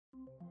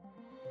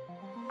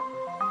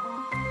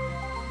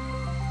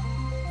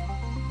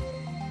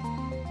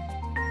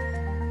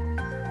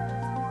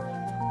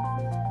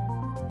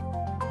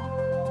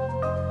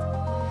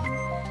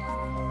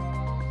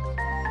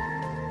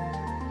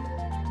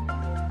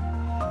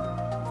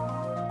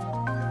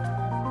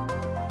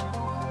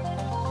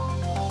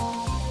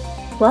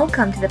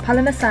Welcome to the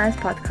Polymer Science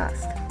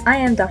Podcast. I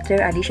am Dr.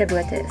 Alicia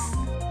Buertes.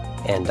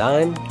 And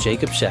I'm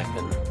Jacob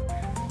Shackman.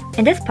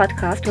 In this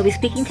podcast, we'll be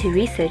speaking to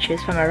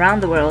researchers from around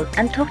the world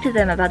and talk to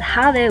them about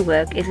how their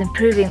work is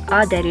improving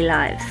our daily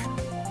lives.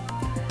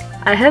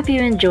 I hope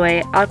you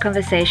enjoy our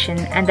conversation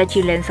and that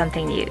you learn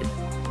something new.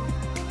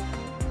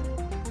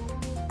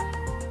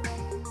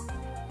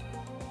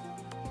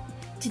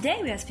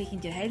 Today we are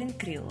speaking to Haydn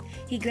Kriel.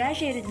 He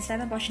graduated in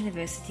Stellenbosch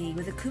University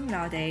with a cum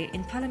laude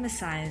in polymer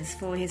science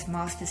for his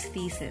master's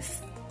thesis,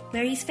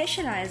 where he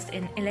specialized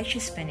in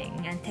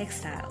electrospinning and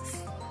textiles.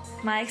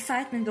 My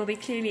excitement will be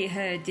clearly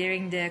heard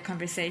during the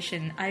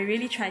conversation. I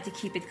really tried to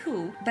keep it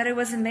cool, but it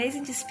was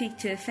amazing to speak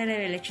to a fellow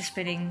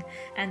electrospinning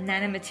and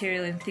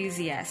nanomaterial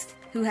enthusiast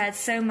who had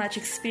so much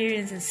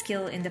experience and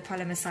skill in the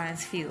polymer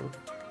science field.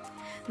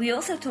 We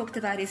also talked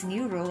about his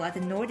new role at the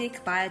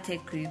Nordic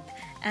Biotech Group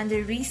and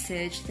the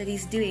research that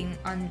he's doing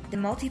on the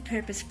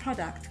multi-purpose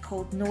product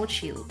called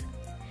Nordshield.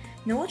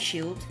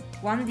 Nordshield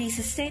won the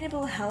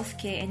Sustainable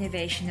Healthcare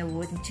Innovation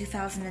Award in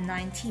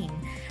 2019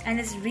 and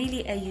is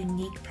really a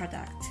unique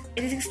product.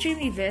 It is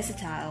extremely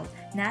versatile,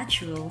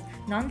 natural,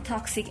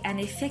 non-toxic and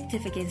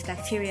effective against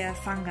bacteria,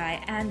 fungi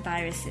and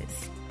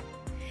viruses.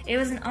 It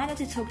was an honor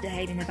to talk to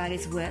Haydn about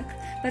his work,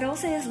 but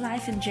also his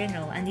life in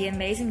general and the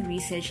amazing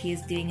research he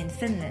is doing in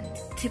Finland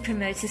to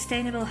promote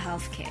sustainable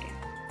healthcare.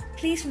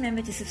 Please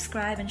remember to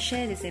subscribe and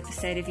share this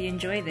episode if you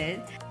enjoyed it,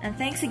 and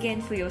thanks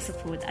again for your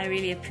support. I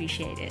really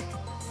appreciate it.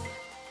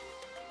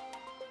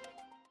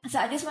 So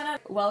I just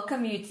want to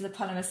welcome you to the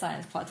Polymer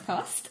Science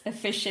Podcast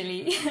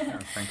officially. Yeah,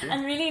 thank you.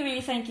 And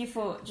really thank you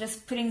for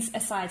just putting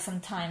aside some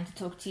time to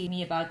talk to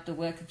me about the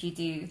work that you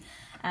do.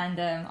 And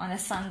on a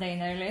Sunday,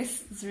 no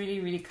less. It's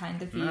really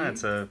kind of you. No,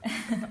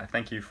 I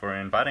thank you for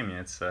inviting me.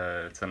 It's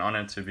an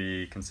honor to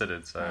be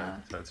considered. So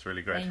it's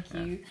really great.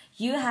 Thank you.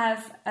 You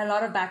have a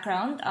lot of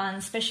background on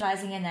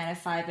specializing in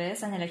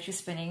nanofibers and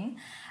electrospinning,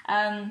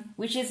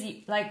 which is,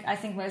 like I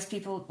think most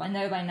people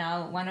know by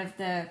now, one of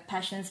the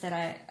passions that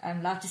I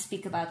love to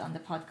speak about on the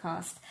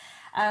podcast.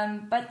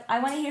 But I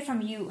want to hear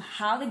from you.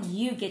 How did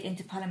you get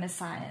into polymer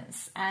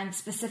science and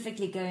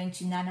specifically go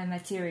into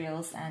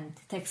nanomaterials and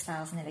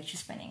textiles and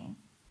electrospinning?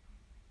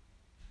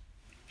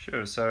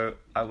 Sure. So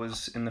I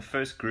was in the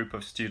first group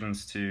of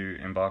students to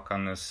embark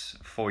on this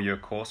 4-year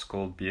course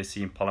called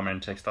BSc in Polymer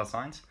and Textile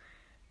Science.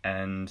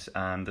 And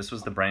this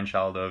was the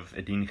brainchild of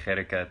Haydn Kriel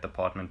at the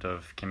Department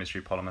of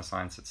Chemistry Polymer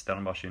Science at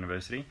Stellenbosch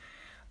University.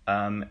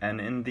 And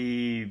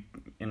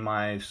in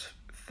my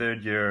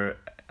third year,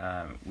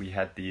 we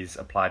had these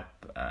applied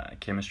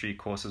chemistry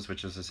courses,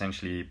 which is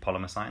essentially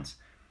polymer science.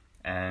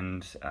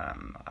 And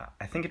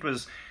I think it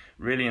was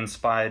really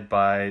inspired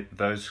by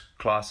those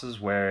classes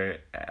where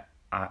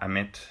I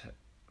met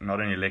not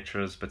only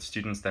lecturers but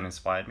students that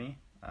inspired me.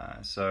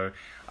 So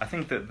I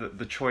think that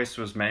the choice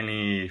was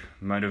mainly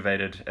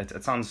motivated.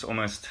 It sounds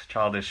almost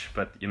childish,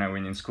 but you know,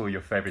 when in school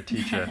your favorite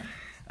teacher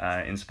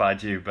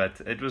inspired you. But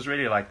it was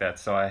really like that.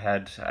 So I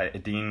had a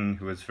dean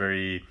who was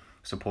very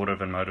supportive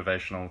and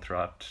motivational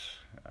throughout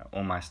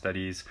all my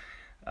studies.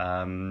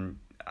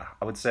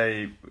 I would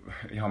say,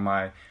 you know,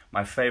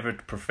 my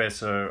favorite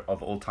professor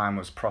of all time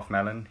was Prof.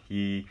 Mellon.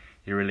 He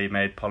really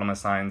made polymer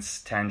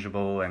science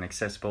tangible and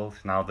accessible.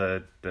 Now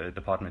the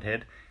department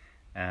head,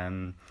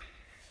 and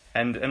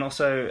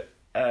also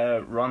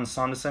Ron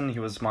Sanderson. He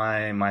was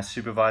my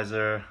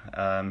supervisor.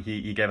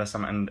 He gave us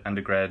some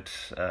undergrad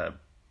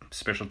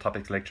special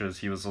topics lectures.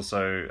 He was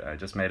also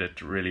just made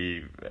it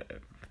really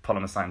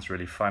polymer science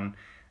really fun.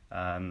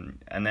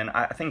 And then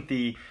I think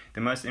the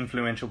most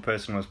influential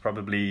person was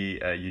probably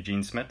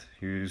Eugene Smit,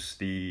 who's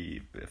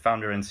the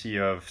founder and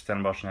CEO of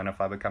Stellenbosch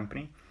Nanofiber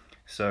Company.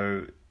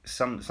 So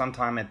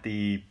sometime at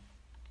the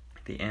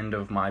end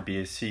of my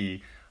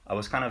BSc, I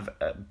was kind of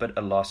a bit at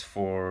a loss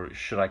for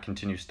should I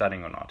continue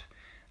studying or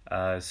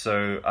not.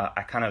 So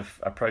I kind of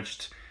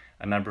approached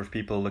a number of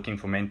people looking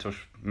for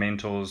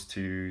mentors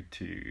to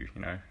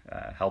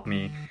help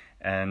me.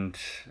 And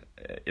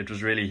it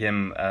was really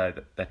him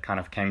that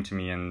kind of came to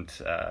me, and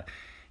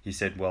he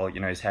said, well, you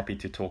know, he's happy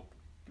to talk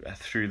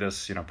through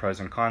this, you know, pros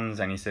and cons.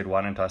 And he said,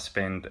 why don't I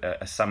spend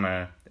a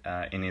summer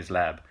in his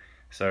lab?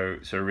 So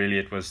really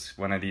it was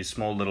one of these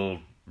small little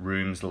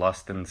rooms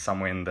lost in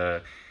somewhere in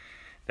the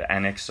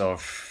annex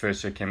of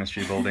first year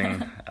chemistry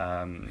building.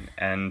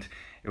 And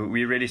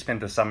we really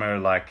spent the summer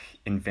like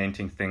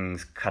inventing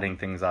things, cutting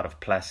things out of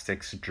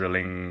plastics,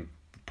 drilling,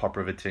 pop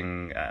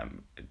riveting,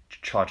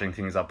 charging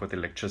things up with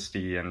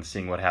electricity and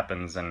seeing what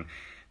happens, and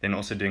then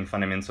also doing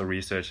fundamental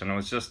research. And it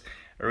was just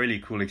a really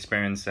cool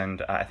experience.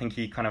 And I think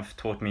he kind of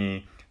taught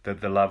me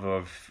the love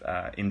of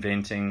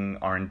inventing,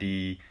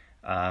 R&D,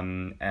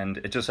 and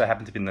it just so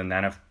happened to be in the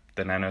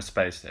nano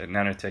space.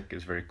 Nanotech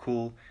is very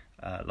cool.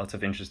 Lots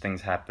of interesting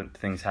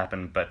things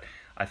happen. But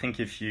I think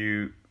if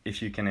you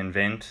can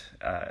invent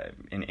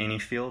in any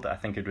field, I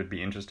think it would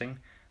be interesting.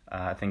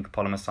 I think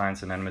polymer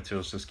science and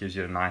nanomaterials just gives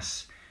you a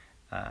nice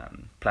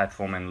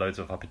platform and loads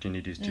of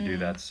opportunities to do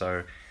that.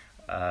 So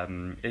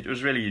it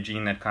was really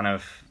Eugene that kind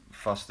of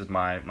fostered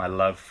my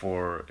love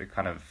for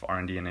kind of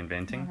R&D and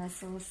inventing. Oh,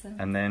 that's awesome.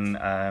 And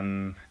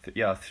then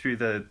through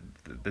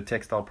the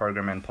textile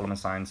program and polymer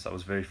science, I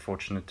was very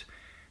fortunate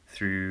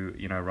through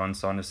Ron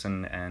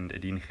Sanderson and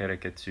Haydn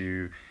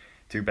Kriel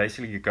to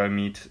basically go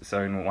meet.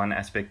 So in one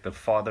aspect, the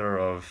father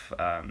of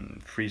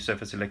free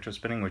surface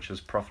electrospinning, which is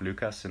Prof.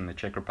 Lucas in the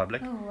Czech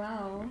Republic. Oh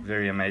wow!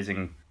 Very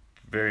amazing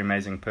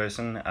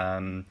person.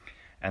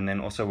 And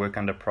then also work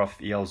under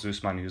Prof. E.L.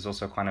 Zusman, who's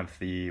also kind of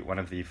one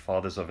of the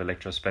fathers of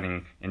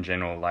electrospinning in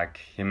general. Like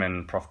him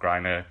and Prof.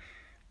 Greiner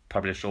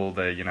published all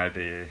the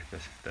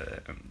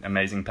the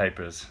amazing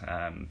papers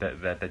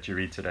that you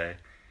read today.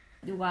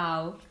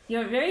 Wow,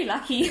 you're very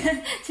lucky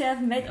to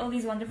have met all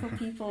these wonderful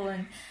people.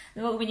 And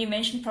when you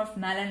mentioned Prof.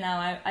 Malin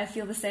now, I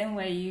feel the same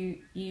way.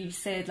 You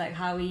said like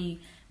how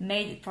he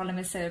made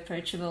polymers so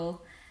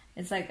approachable.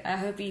 It's like, I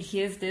hope he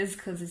hears this,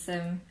 because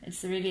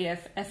it's really an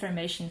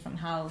affirmation from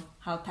how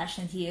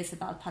passionate he is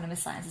about polymer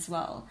science as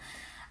well.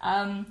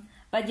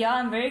 But yeah,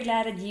 I'm very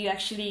glad that you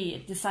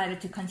actually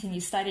decided to continue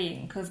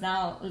studying, because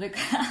now look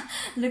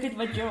at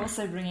what you're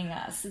also bringing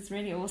us. It's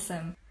really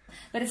awesome.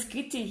 But it's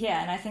good to hear,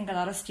 and I think a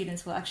lot of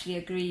students will actually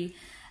agree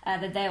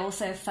that they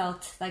also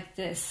felt like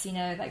this,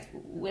 like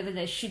whether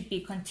they should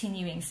be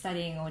continuing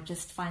studying or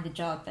just find a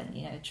job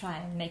and, try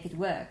and make it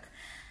work.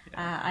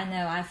 I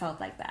know I felt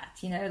like that,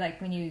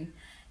 like when you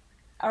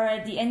are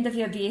at the end of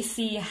your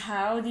BSc,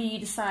 how do you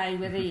decide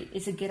whether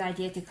it's a good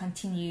idea to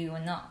continue or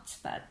not?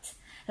 But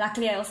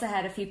luckily I also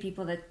had a few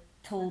people that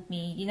told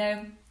me,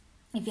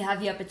 if you have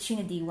the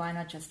opportunity, why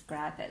not just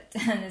grab it?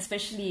 And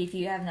especially if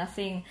you have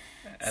nothing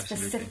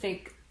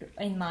specific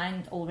in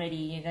mind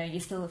already, you're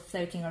still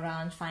floating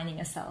around finding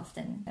yourself,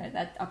 then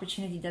that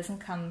opportunity doesn't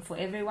come for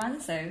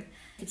everyone. So if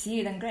it's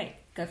you, then great,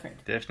 go for it.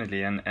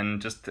 Definitely.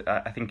 And just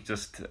I think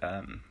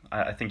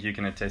you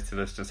can attest to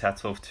this. Just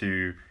hats off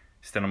to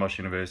Stellenbosch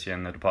University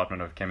and the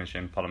Department of Chemistry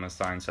and Polymer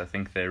Science. I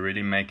think they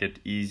really make it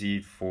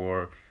easy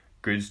for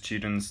good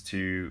students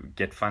to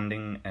get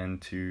funding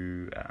and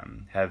to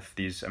have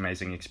these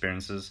amazing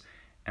experiences.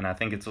 And I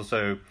think it's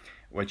also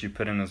what you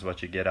put in is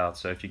what you get out.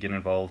 So if you get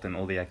involved in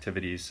all the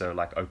activities, so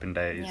like open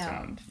days,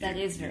 that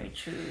is very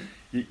true.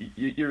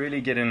 You really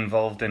get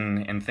involved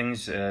in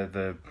things.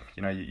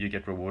 You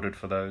get rewarded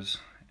for those,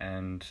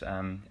 and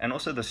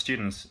also the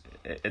students.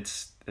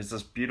 It's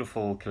this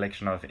beautiful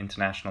collection of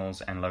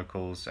internationals and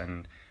locals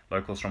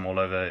from all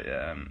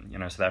over,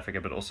 South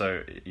Africa, but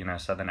also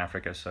Southern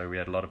Africa. So we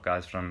had a lot of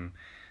guys from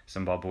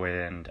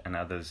Zimbabwe and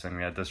others, and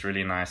we had this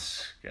really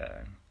nice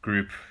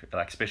group,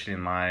 like especially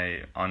in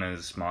my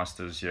honors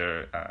masters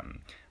year.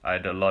 I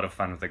had a lot of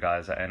fun with the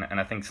guys, and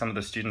I think some of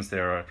the students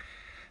there are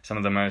some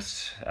of the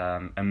most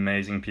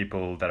amazing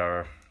people that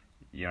are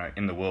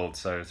in the world.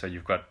 So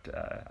you've got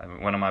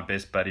one of my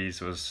best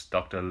buddies was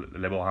Dr.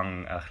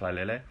 Lebohang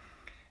Khlalele.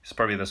 He's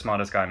probably the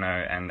smartest guy I know,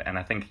 and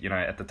I think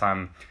at the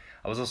time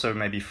I was also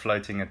maybe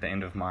floating at the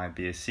end of my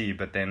BSc,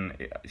 but then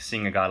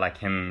seeing a guy like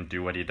him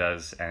do what he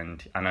does,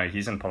 and I know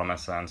he's in polymer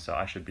science, so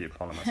I should be in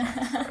polymer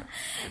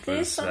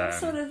science.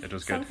 So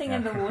There's something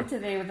in the water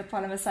there with the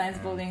polymer science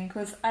building,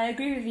 because I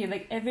agree with you.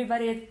 Like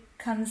everybody that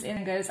comes in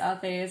and goes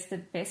out there is the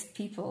best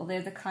people.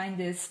 They're the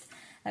kindest,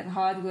 like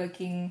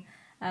hardworking,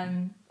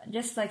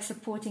 just like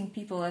supporting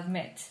people I've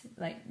met.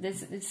 Like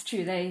it's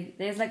true.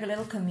 There's like a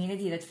little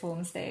community that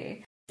forms there.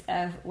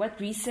 What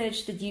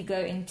research did you go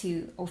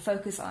into or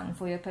focus on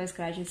for your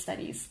postgraduate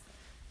studies?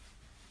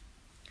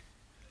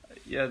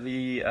 Yeah,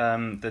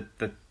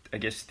 I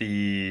guess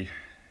the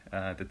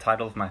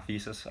title of my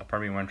thesis, I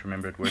probably won't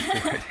remember it word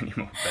for word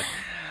anymore,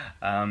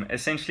 but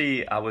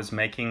essentially I was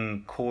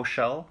making core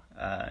shell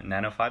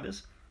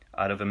nanofibers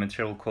out of a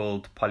material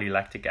called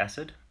polylactic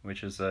acid,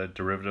 which is a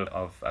derivative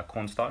of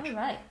cornstarch. Oh,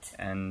 right.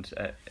 And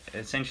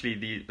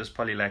essentially this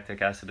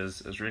polylactic acid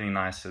is really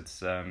nice.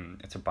 It's a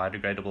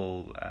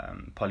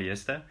biodegradable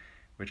polyester,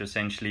 which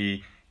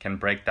essentially can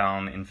break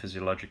down in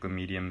physiological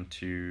medium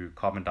to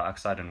carbon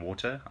dioxide and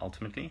water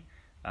ultimately.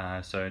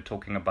 So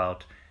talking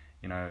about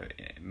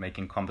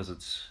making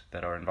composites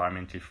that are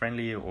environmentally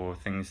friendly or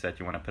things that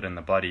you want to put in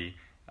the body,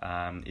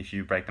 if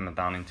you break them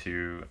down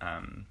into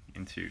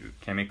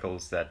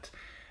chemicals that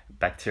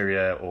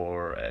bacteria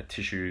or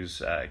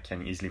tissues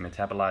can easily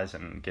metabolize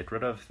and get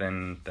rid of,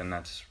 then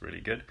that's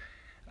really good.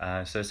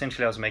 So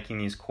essentially I was making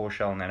these core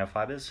shell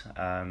nanofibers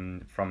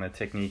from a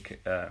technique,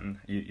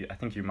 I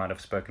think you might have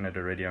spoken it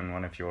already on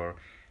one of your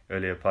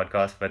earlier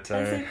podcasts, but so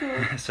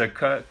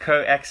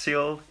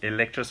coaxial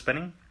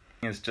electrospinning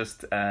is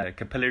just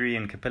capillary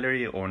in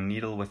capillary or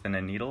needle within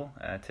a needle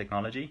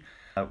technology,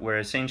 where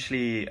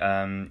essentially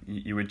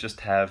you would just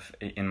have,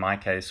 in my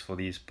case for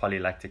these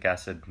polylactic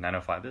acid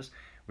nanofibers,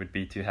 would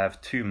be to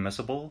have two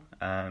miscible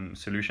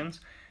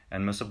solutions.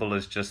 And miscible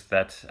is just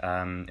that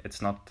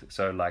it's not,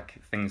 so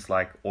like things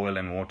like oil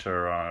and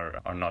water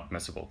are not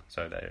miscible,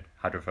 so they're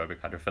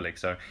hydrophobic, hydrophilic.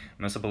 So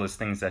miscible is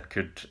things that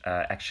could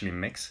actually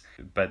mix,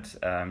 but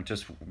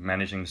just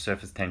managing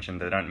surface tension,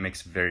 they don't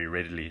mix very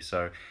readily.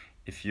 So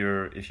if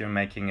you're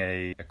making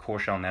a core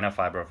shell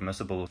nanofiber of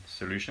miscible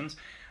solutions,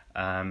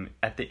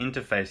 At the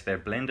interface, they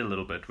blend a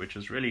little bit, which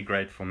is really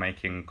great for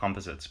making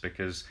composites,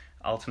 because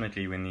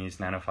ultimately when these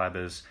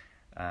nanofibers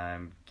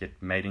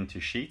get made into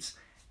sheets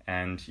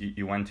and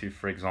you want to,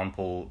 for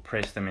example,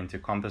 press them into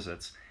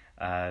composites,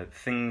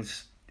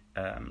 things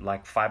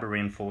like fiber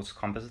reinforced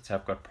composites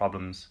have got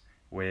problems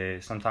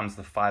where sometimes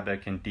the fiber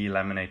can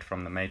delaminate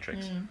from the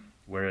matrix.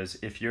 Whereas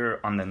if you're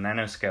on the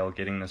nanoscale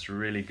getting this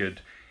really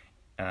good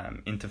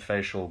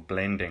interfacial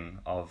blending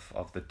of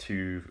the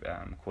two,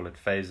 call it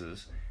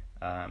phases,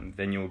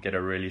 then you'll get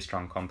a really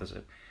strong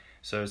composite.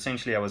 So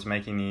essentially I was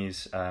making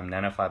these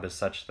nanofibers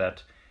such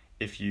that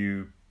if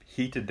you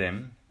heated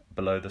them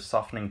below the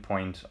softening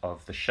point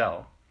of the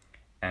shell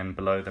and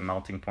below the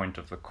melting point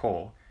of the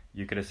core,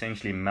 you could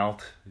essentially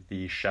melt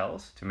the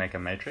shells to make a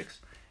matrix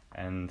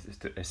and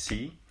a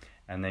C,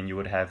 and then you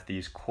would have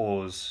these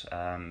cores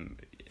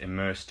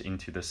immersed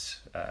into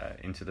this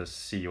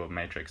C or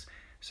matrix.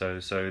 So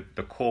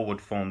the core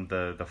would form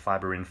the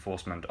fiber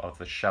reinforcement of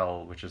the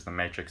shell, which is the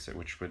matrix,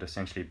 which would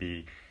essentially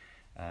be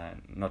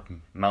not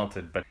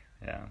melted, but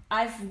yeah.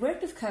 I've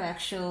worked with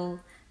coaxial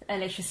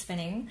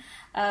electrospinning,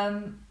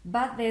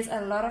 but there's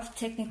a lot of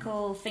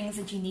technical things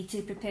that you need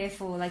to prepare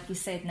for, like you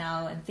said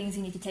now, and things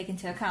you need to take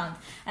into account.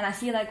 And I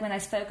feel like when I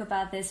spoke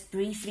about this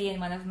briefly in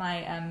one of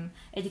my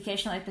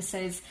educational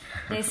episodes,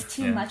 there's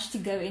too much to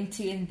go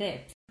into in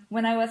depth.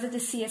 When I was at the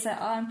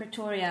CSIR in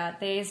Pretoria,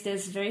 there's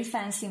this very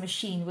fancy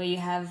machine where you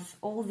have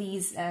all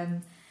these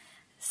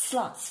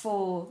slots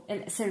for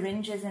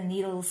syringes and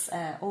needles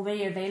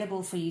already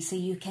available for you, so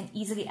you can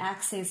easily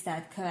access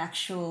that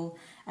coaxial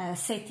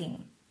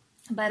setting.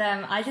 But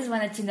I just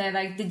wanted to know,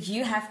 like, did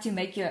you have to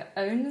make your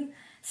own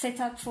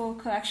setup for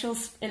coaxial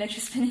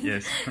electrospinning?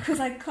 Yes. Because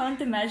I can't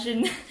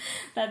imagine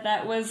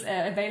that was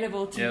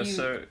available to you.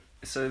 Yeah,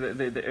 so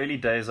the early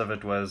days of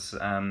it was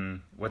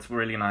what's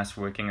really nice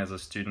working as a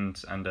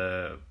student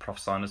under Prof.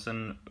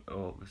 Sanderson,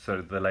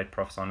 so the late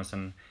Prof.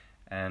 Sanderson,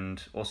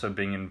 and also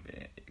being in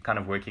kind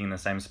of working in the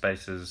same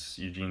space as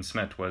Eugene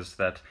Smith, was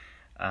that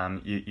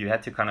you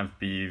had to kind of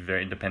be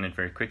very independent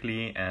very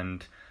quickly,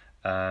 and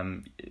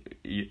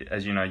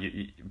as you know,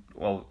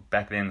 well,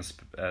 back then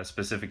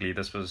specifically,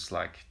 this was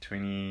like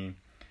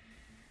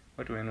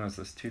when was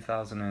this?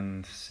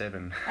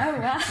 2007. Oh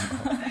wow!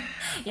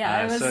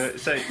 Yeah,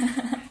 so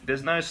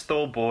there's no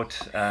store-bought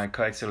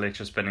coaxial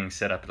electrospinning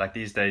setup. Like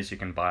these days, you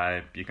can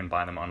buy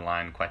them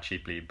online quite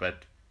cheaply.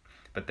 But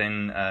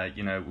then I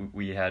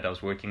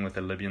was working with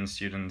the Libyan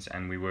students,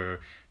 and we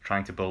were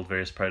trying to build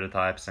various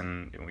prototypes,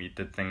 and we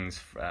did things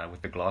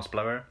with the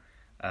glassblower.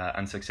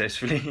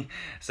 Unsuccessfully.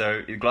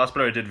 So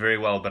glassblower did very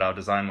well, but our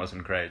design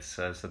wasn't great,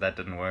 so that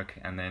didn't work.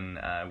 And then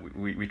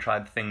we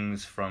tried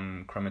things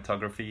from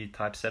chromatography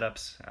type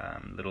setups,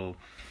 little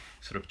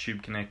sort of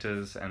tube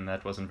connectors, and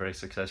that wasn't very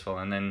successful.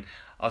 And then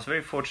I was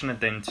very fortunate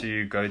then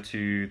to go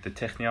to the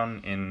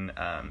Technion in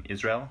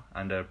Israel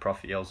under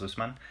Prof. Eyal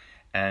Zussman,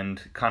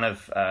 and kind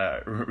of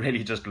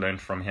really just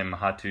learned from him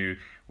how to,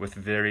 with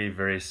very,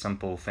 very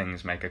simple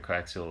things, make a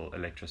coaxial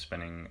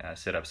electrospinning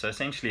setup. So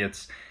essentially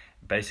it's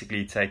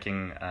basically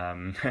taking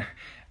 1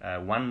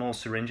 mol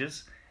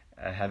syringes,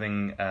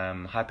 having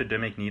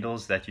hypodermic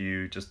needles that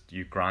you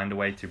grind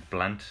away to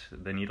blunt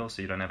the needle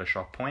so you don't have a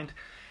sharp point,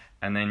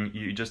 and then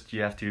you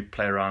have to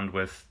play around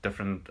with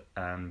different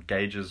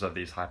gauges of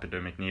these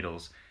hypodermic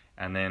needles,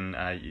 and then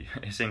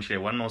essentially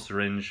a 1 mol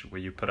syringe where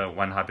you put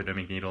one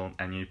hypodermic needle,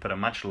 and you put a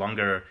much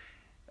longer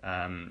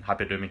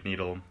hypodermic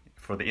needle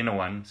for the inner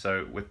one.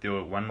 So with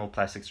your 1 mol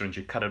plastic syringe,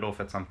 you cut it off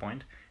at some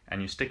point,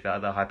 and you stick the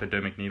other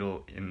hypodermic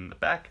needle in the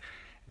back,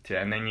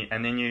 and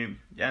then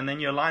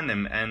you align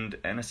them, and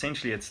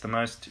essentially it's the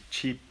most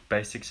cheap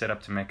basic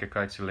setup to make a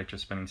coaxial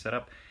electrospinning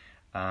setup.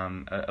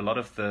 A lot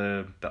of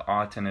the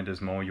art in it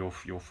is more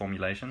your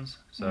formulations.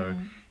 So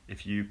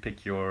if you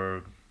pick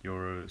your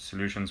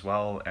solutions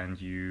well, and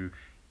you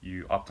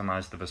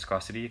optimize the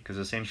viscosity, because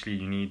essentially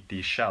you need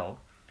the shell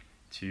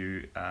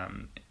to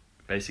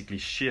basically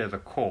shear the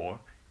core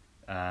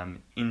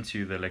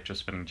into the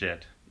electrospinning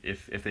jet.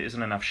 If there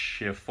isn't enough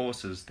shear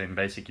forces, then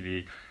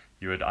basically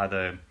you would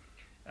either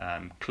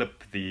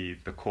clip the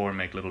core and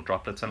make little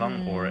droplets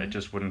along, or it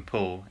just wouldn't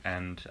pull,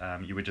 and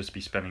you would just be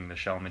spinning the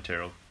shell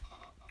material.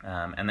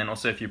 And then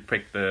also if you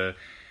prick the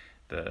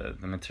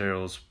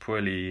materials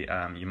poorly,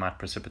 you might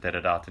precipitate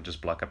it out and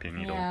just block up your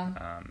needle.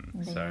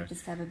 Then So you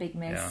just have a big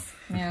mess.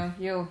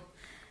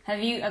 Have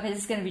you, okay, this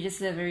is going to be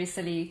just a very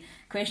silly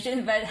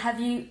question, but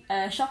have you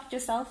shocked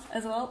yourself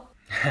as well?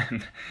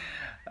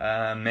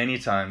 Many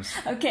times.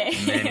 Okay.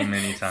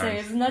 Many times. So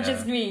it's not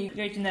just me.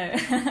 Great to know.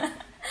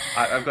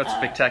 I've got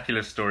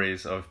spectacular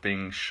stories of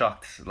being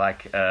shocked.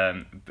 Like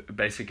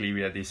basically,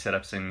 we had these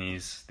setups in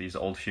these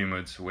old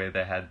fumers where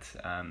they had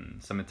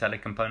some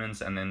metallic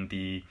components, and then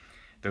the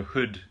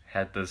hood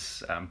had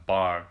this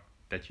bar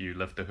that you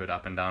lift the hood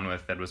up and down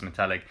with that was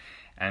metallic.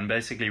 And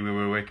basically, we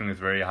were working with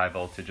very high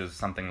voltages,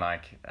 something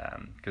like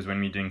because when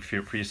we're doing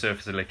free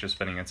surface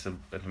electrospinning, it's a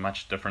bit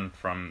much different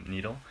from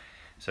needle.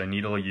 So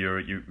needle, you're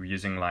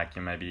using like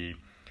maybe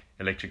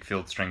electric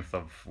field strength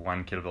of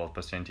 1 kilovolt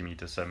per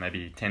centimeter, so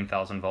maybe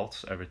 10,000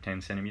 volts over 10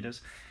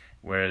 centimeters.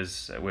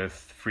 Whereas with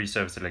free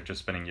surface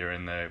electrospinning, you're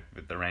in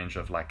the range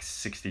of like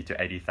 60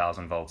 to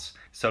 80,000 volts.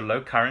 So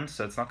low current,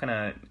 so it's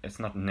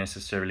not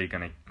necessarily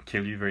gonna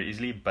kill you very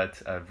easily,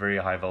 but very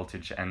high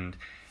voltage. And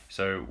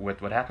so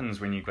what happens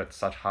when you've got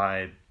such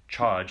high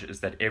charge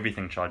is that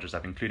everything charges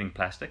up, including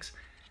plastics.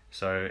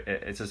 So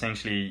it's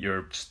essentially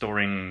you're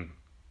storing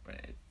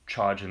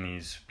charge in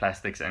these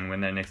plastics, and when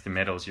they're next to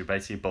metals, you're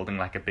basically building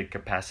like a big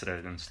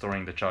capacitor and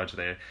storing the charge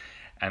there.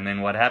 And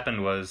then what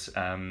happened was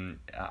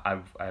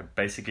I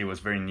basically was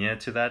very near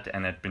to that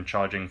and had been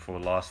charging for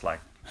the last like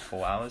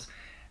 4 hours.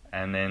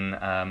 And then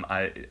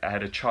I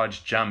had a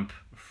charge jump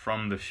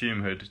from the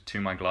fume hood to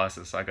my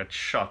glasses. So I got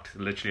shocked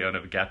literally out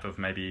of a gap of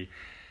maybe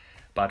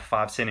about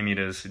 5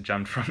 centimeters,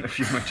 jumped from the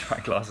fume hood to my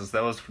glasses.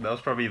 That was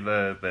probably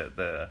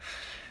the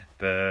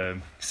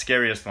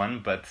scariest one,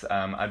 but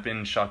I've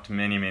been shocked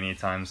many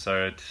times.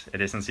 So at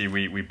SNC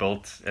we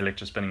built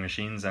electrospinning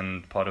machines,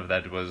 and part of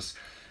that was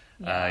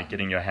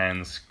getting your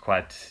hands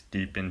quite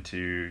deep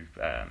into,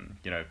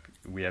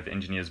 we have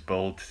engineers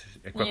build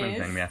equipment,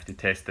 and we have to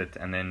test it,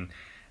 and then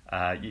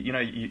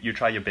you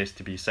try your best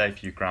to be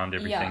safe. You ground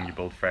everything. You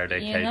build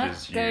Faraday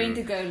cages. You're not going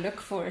to go look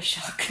for a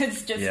shock.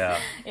 It's just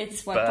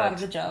it's part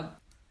of the job.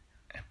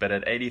 But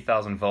at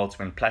 80,000 volts,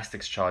 when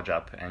plastics charge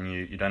up, and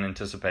you don't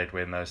anticipate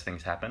when those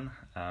things happen,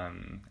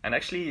 and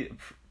actually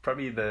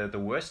probably the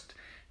worst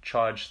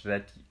charge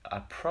that I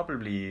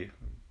probably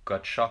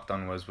got shocked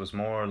on was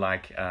more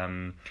like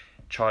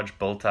charge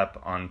built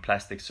up on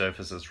plastic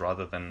surfaces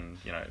rather than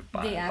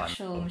the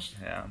actual machine.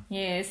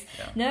 Yes.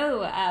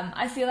 No,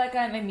 I feel like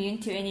I'm immune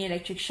to any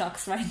electric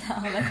shocks right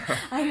now.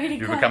 Like, I really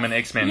you become an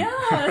X-Men.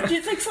 Yeah,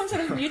 it's like some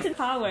sort of mutant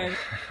power.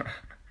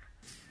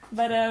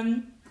 But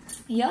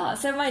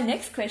so my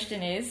next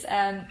question is,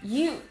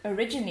 you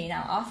originally,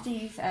 now after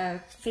you've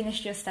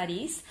finished your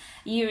studies,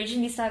 you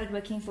originally started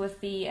working with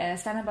the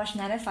Stellenbosch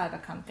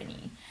nanofiber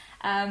company.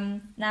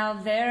 Now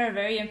they're a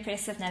very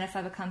impressive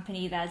nanofiber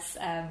company that's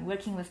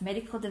working with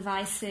medical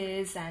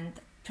devices and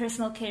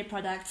personal care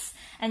products,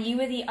 and you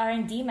were the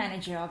R&D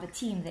manager of a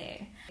team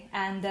there.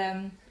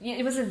 And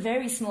it was a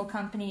very small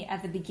company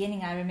at the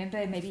beginning. I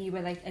remember maybe you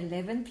were like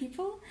 11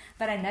 people,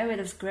 but I know it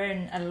has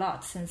grown a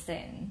lot since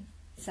then.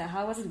 So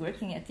how was it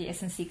working at the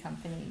SNC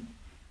company?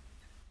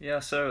 Yeah,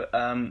 so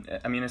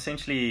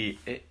essentially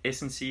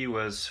SNC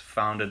was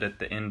founded at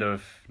the end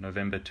of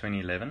November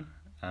 2011.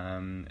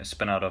 A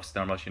spin out of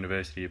Stellenbosch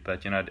University,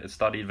 but it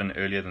started even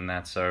earlier than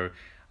that. So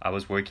I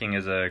was working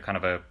as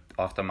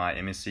after my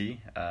MSc,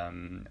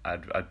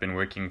 I'd been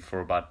working for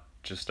about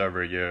just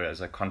over a year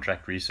as a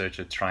contract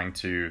researcher, trying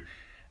to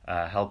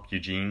help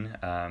Eugene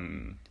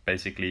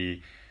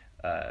basically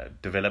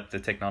develop the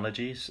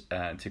technologies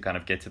to kind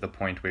of get to the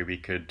point where we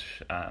could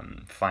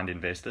find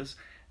investors.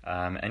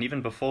 And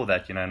even before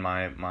that, in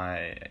my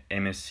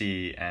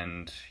MSc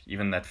and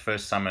even that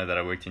first summer that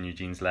I worked in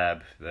Eugene's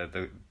lab,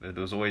 there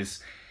was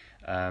always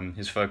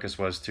his focus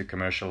was to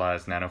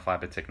commercialize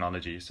nanofiber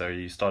technology. So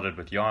he started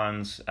with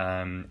yarns,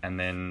 and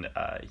then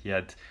he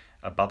had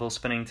a bubble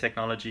spinning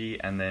technology,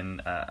 and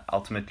then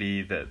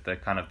ultimately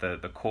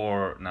the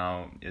core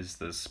now is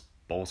this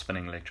ball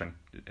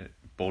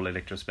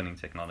electrospinning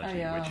technology,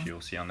 which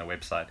you'll see on the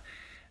website.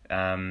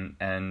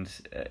 And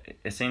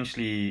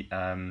essentially,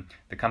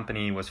 the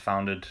company was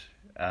founded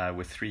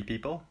with 3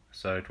 people.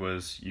 So it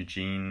was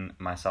Eugene,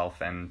 myself,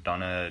 and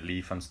Donna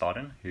Lee van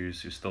Staden,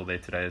 who's still there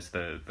today as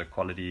the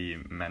quality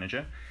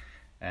manager.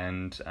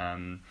 And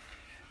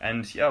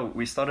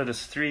we started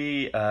as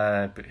 3.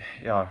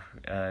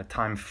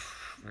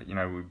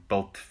 We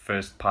built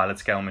first pilot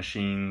scale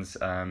machines,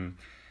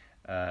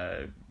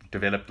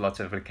 developed lots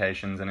of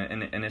applications,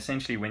 and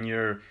essentially when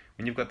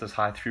you've got this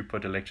high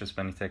throughput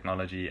electrospinning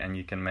technology, and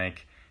you can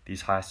make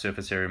these high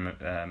surface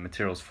area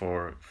materials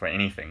for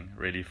anything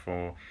really,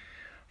 from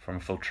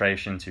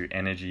filtration to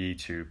energy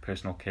to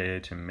personal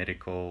care to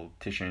medical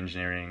tissue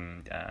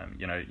engineering,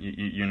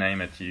 you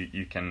name it,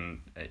 you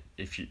can,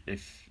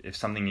 if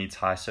something needs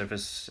high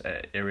surface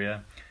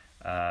area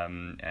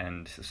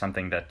and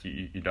something that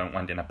you don't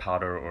want in a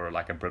powder or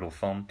like a brittle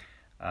film,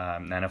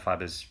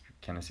 nanofibers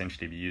can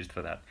essentially be used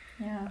for that.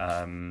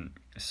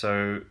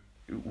 So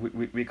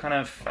we kind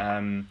of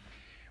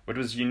what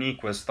was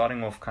unique was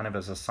starting off kind of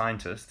as a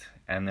scientist,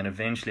 and then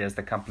eventually as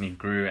the company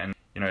grew, and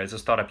as a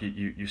startup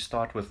you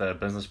start with a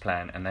business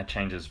plan, and that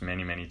changes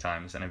many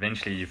times, and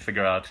eventually you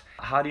figure out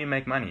how do you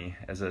make money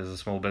as a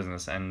small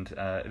business, and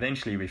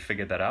eventually we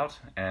figured that out,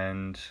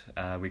 and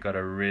we got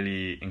a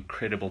really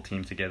incredible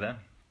team together,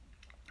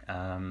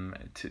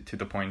 to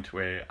the point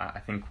where I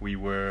think we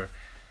were,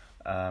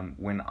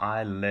 when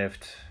I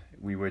left,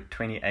 we were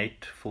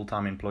 28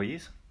 full-time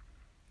employees,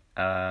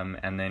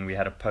 and then we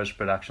had a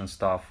post-production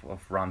staff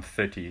of around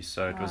 30,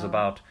 so it was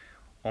about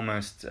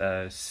almost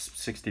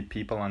 60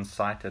 people on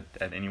site at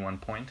any one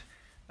point,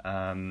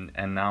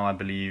 and now I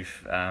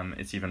believe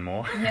it's even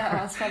more.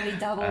 Yeah, it's probably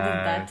doubled in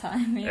that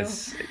time.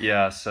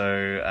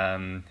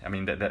 So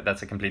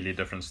that's a completely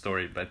different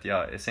story, but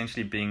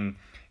essentially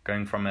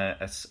going from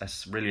a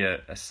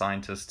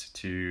scientist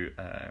to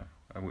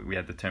we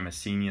had the term a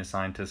senior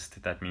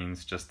scientist. That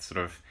means just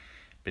sort of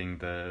being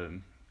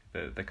the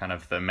kind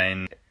of the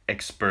main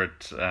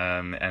expert,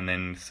 and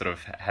then sort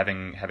of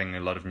having a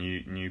lot of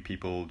new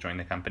people join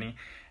the company,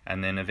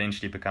 and then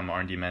eventually become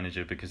R&D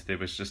manager, because there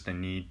was just a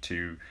need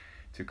to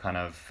kind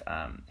of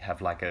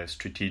have like a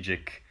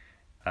strategic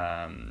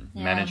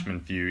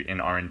management view in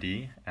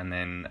R&D. And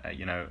then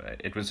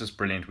it was just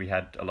brilliant. We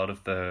had a lot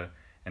of the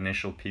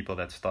initial people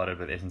that started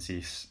with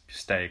S&C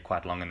stay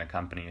quite long in the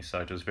company, so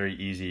it was very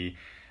easy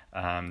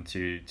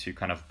to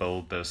kind of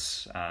build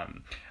this.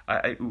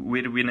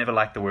 We never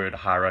liked the word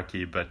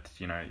hierarchy, but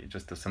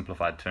just a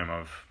simplified term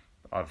of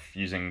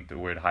using the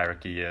word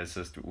hierarchy is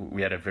just,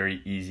 we had a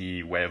very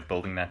easy way of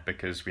building that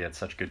because we had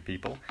such good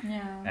people.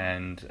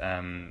 And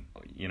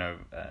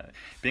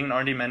being an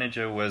R&D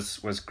manager was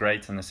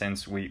great in the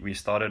sense we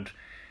started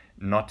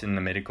not in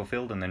the medical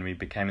field, and then we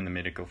became in the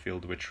medical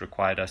field, which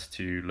required us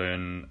to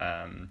learn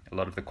a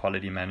lot of the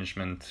quality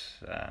management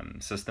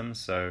systems.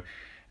 So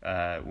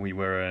we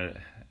were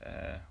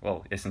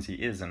S&C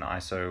is an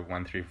ISO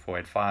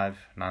 13485,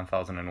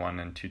 9001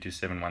 and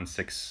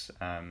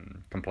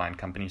 22716 compliant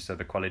company, so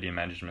the quality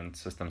management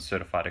system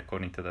certified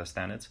according to those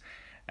standards.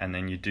 And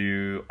then you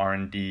do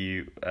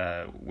R&D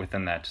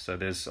within that, so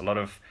there's a lot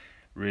of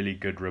really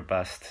good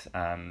robust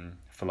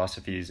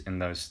philosophies in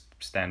those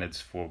standards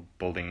for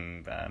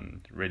building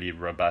really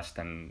robust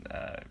and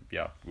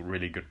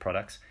really good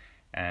products,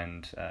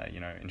 and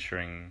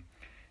ensuring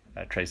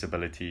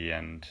traceability,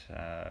 and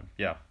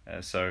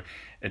so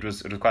it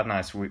was quite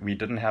nice. We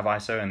didn't have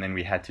ISO, and then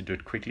we had to do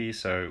it quickly.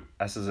 So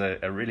us as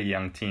a really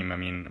young team, I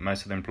mean,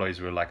 most of the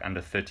employees were like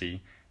under 30,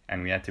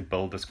 and we had to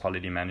build this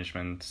quality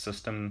management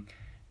system,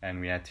 and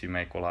we had to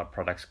make all our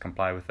products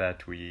comply with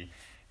that. We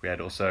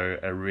had also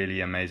a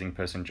really amazing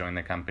person join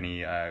the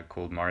company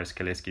called Morris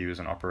Kaleski, who was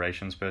an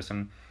operations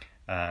person,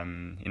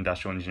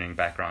 industrial engineering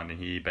background, and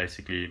he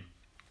basically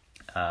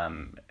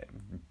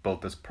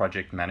built this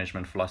project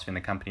management philosophy in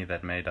the company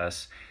that made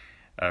us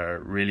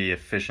really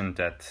efficient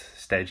at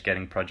stage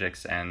gating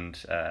projects,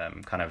 and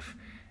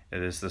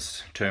there's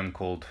this term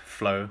called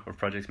flow of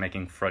projects,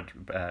 making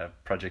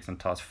projects and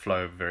tasks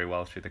flow very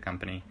well through the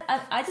company.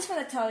 I just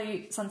want to tell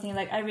you something,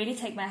 like I really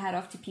take my hat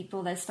off to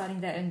people that are starting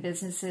their own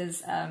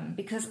businesses,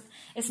 because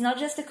it's not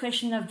just a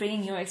question of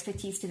bringing your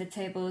expertise to the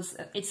tables,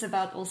 it's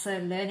about also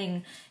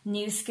learning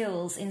new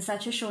skills in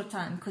such a short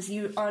time, because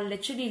you are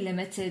literally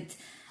limited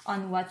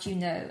on what you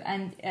know,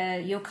 and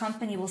your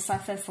company will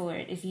suffer for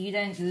it if you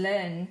don't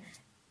learn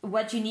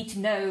what you need to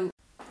know.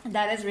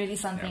 That is really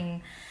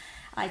something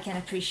I can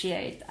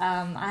appreciate.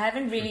 I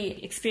haven't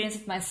really experienced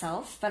it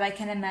myself, but I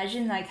can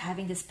imagine like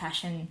having this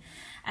passion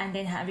and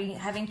then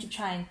having to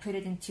try and put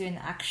it into an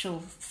actual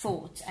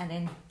thought and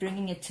then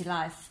bringing it to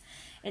life.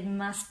 It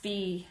must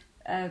be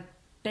a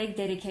big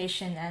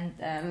dedication and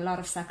a lot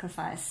of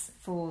sacrifice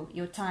for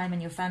your time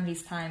and your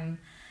family's time,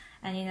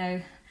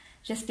 and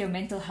just your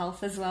mental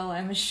health as well,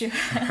 I'm sure.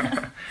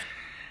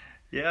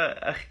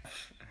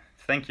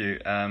 Thank you.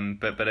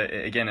 But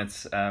again,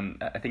 it's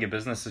I think a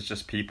business is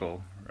just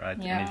people, right?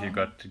 Yeah. And if you've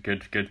got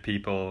good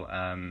people,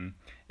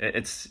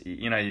 it's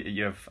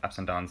you have ups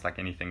and downs like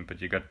anything,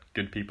 but you've got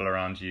good people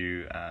around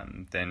you,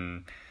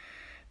 then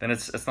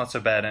it's not so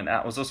bad. And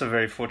I was also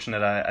very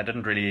fortunate. I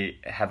didn't really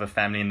have a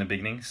family in the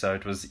beginning, so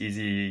it was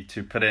easy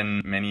to put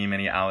in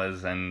many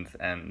hours and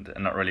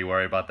not really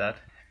worry about that.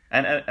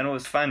 And it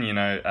was fun,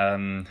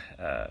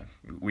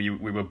 we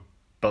were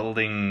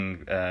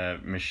building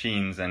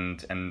machines,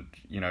 and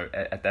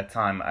at that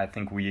time I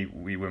think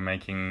we were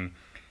making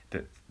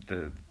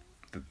the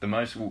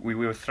most. We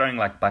were throwing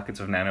like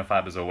buckets of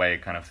nanofibers away,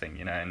 kind of thing,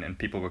 and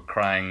people were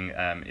crying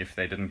if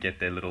they didn't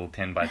get their little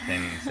 10 by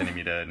 10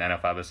 centimeter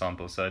nanofiber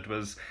sample. So it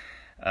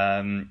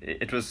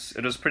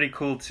was pretty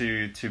cool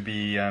to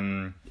be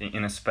in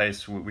a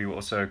space. We were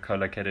also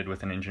co-located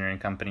with an engineering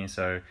company,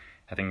 so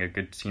having a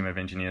good team of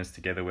engineers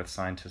together with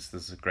scientists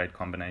is a great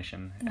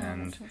combination.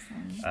 And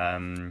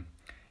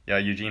so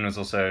Eugene was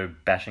also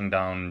bashing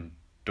down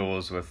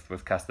doors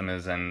with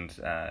customers, and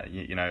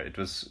it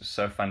was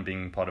so fun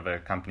being part of a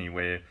company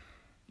where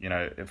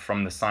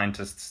from the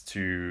scientists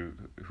to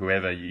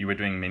whoever, you were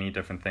doing many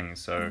different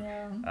things. So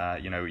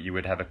you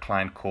would have a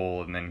client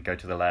call and then go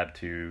to the lab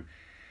to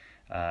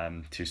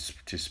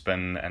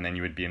spin, and then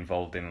you would be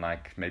involved in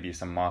like maybe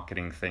some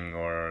marketing thing,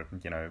 or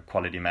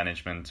quality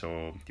management,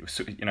 or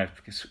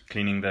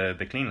cleaning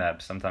the clean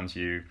lab. Sometimes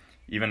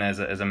even as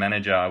a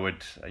manager, I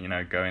would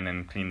go in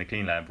and clean the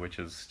clean lab, which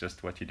is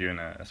just what you do in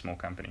a small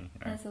company.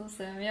 That's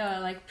awesome. Yeah,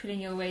 like putting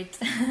your weight,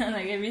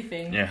 like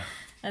everything. Yeah,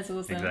 that's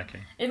awesome.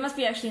 Exactly. It must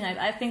be actually nice.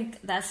 I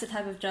think that's the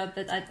type of job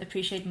that I'd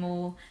appreciate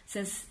more,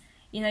 since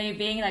you're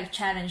being like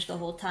challenged the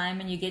whole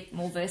time, and you get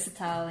more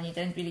versatile, and you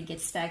don't really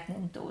get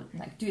stagnant or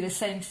like do the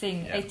same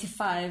thing 8 to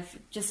 5,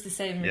 just the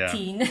same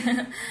routine.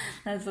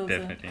 That's awesome.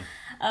 Definitely.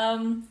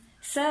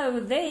 So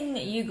then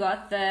you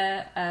got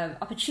the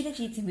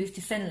opportunity to move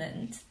to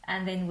Finland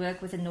and then work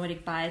with the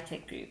Nordic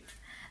Biotech Group.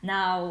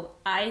 Now,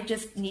 I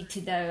just need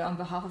to know on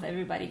behalf of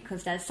everybody,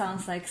 because that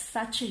sounds like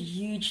such a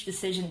huge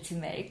decision to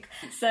make.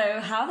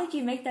 So how did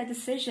you make that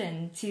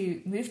decision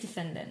to move to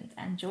Finland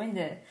and join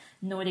the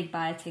Nordic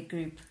Biotech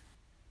Group?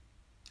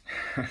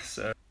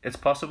 So it's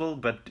possible,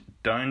 but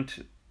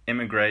don't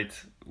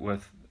immigrate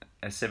with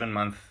a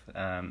 7-month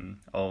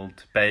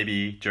old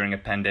baby during a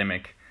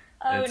pandemic.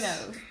 Oh no.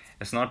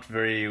 It's not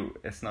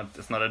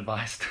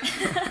advised.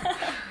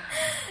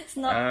 It's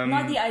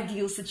not the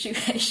ideal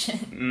situation.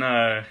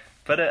 No,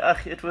 but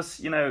it was,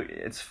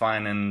 it's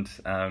fine. And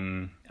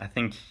I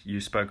think you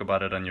spoke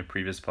about it on your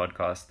previous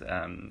podcast.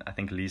 I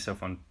think Lisa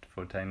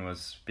Fontaine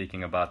was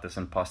speaking about this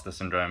imposter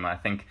syndrome. I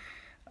think,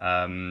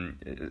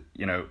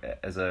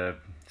 as a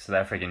South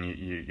African,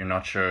 you're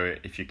not sure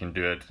if you can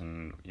do it,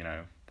 and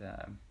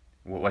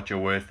what your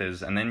worth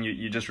is, and then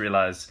you just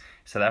realize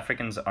South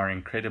Africans are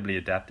incredibly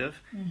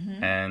adaptive,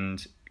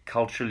 and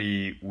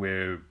culturally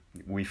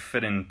we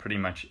fit in pretty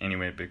much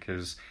anywhere,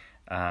 because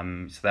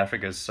South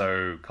Africa is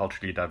so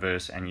culturally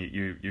diverse, and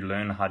you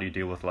learn how to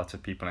deal with lots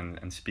of people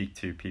and speak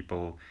to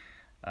people,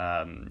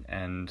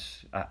 and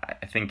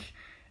I think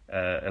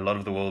a lot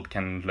of the world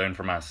can learn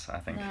from us, I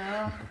think.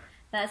 Oh,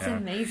 that's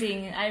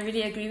amazing. I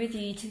really agree with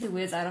you. You took the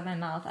words out of my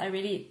mouth. I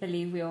really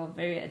believe we are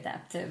very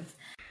adaptive.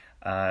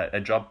 A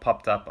job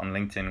popped up on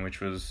LinkedIn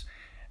which was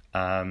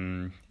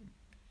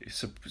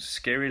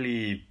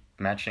scarily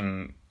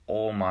matching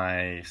all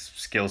my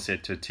skill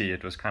set to a T.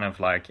 It was kind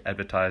of like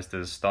advertised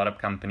as startup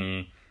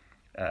company,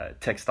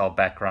 textile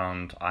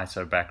background,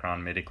 ISO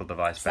background, medical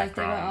device it's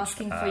background. Like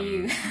they were asking for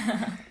you.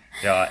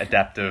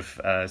 Adaptive.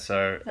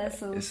 So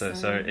that's awesome.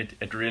 So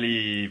it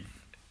really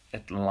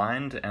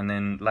aligned, and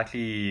then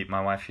luckily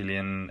my wife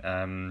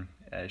Julian,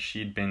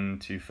 she'd been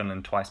to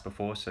Finland twice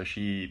before, so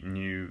she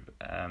knew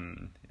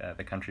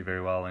the country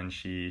very well, and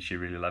she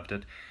really loved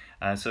it.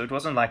 So it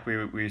wasn't like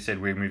we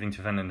said we're moving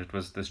to Finland. It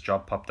was this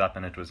job popped up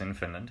and it was in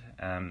Finland.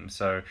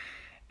 So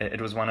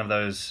it was one of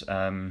those,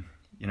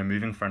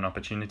 moving for an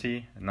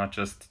opportunity, not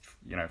just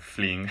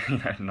fleeing,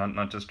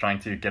 not just trying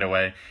to get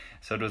away.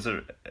 So it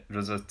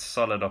was a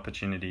solid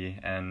opportunity,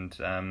 and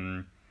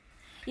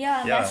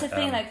that's the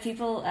thing. Like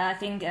people, I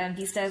think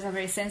these days are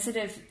very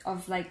sensitive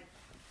of like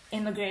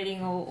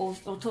immigrating or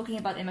talking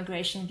about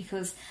immigration,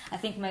 because I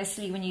think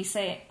mostly when you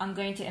say I'm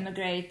going to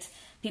immigrate,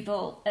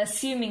 people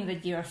assuming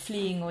that you're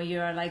fleeing or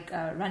you're like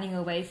running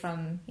away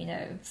from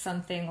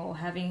something or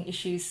having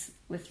issues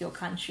with your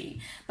country.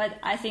 But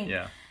I think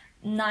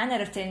 9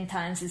 out of 10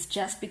 times is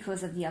just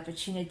because of the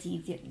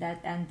opportunity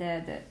that and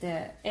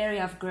the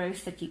area of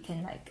growth that you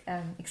can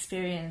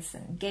experience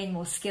and gain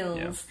more skills.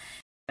 Yeah.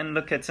 And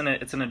look, it's an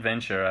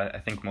adventure. I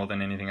think more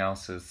than anything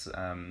else is.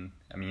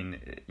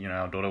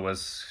 Our daughter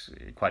was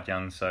quite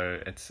young, so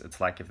it's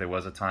like if there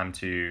was a time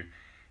to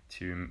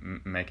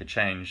make a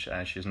change,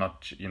 she's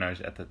not.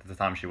 At the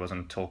time she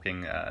wasn't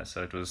talking,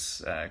 so it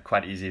was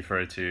quite easy for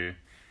her to.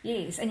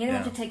 Yes, and you don't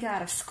have to take her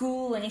out of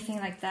school or anything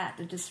like that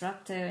to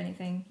disrupt her or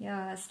anything.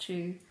 Yeah, that's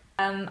true.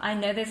 I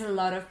know there's a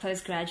lot of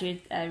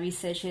postgraduate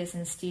researchers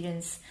and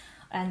students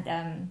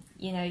and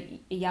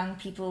young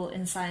people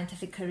in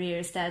scientific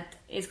careers that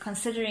is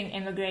considering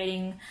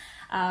immigrating,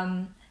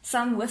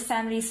 some with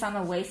family, some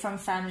away from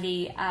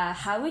family.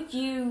 How would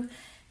you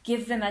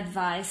give them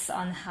advice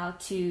on how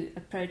to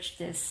approach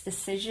this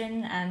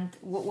decision, and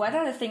what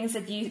are the things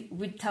that you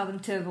would tell them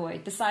to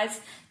avoid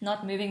besides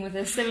not moving with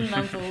a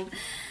 7-month-old?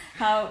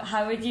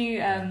 How would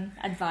you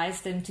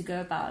advise them to go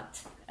about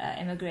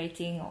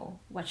immigrating, or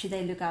what should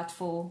they look out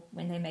for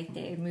when they make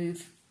their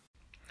move?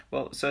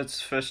 Well, so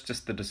it's first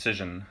just the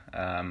decision.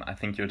 I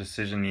think your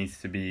decision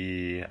needs to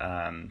be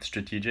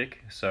strategic.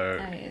 So,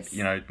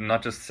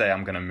 not just say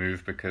I'm going to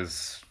move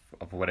because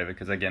of whatever.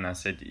 Because again, I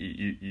said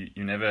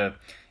you never.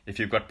 If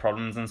you've got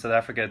problems in South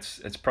Africa,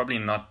 it's probably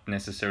not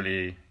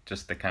necessarily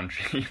just the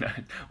country,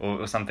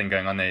 or something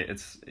going on there.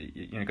 It's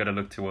got to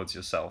look towards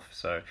yourself.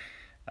 So,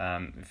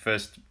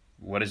 first,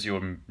 what is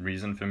your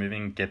reason for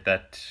moving? Get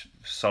that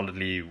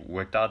solidly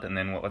worked out, and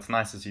then what's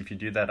nice is if you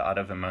do that out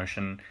of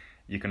emotion,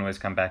 you can always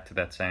come back to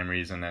that same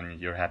reason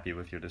and you're happy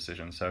with your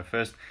decision. So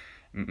first,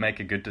 make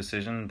a good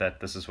decision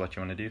that this is what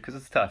you want to do, because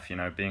it's tough,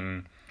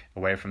 being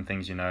away from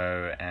things,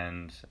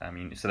 and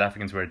South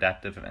Africans were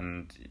adaptive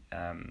and,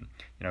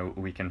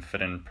 we can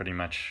fit in pretty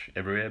much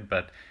everywhere,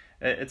 but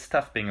it's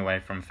tough being away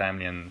from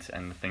family and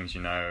things,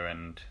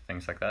 and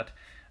things like that.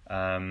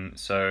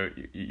 So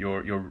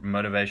your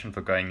motivation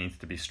for going needs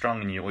to be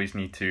strong, and you always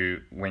need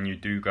to, when you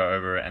do go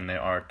over, and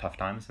there are tough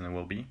times, and there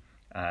will be,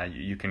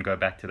 you can go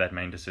back to that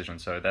main decision.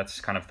 So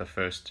that's kind of the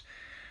first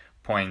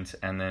point.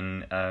 And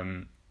then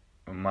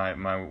my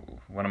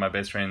one of my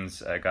best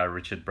friends, a guy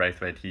Richard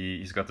Braithwaite,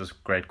 he's got this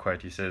great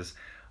quote. He says,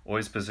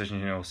 "Always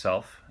position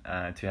yourself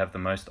to have the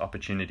most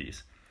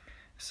opportunities."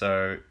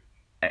 So,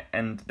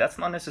 and that's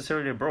not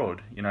necessarily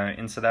abroad.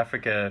 In South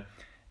Africa,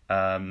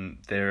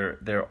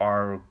 there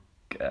are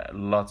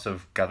lots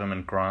of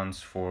government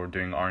grants for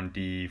doing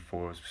R&D,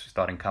 for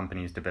starting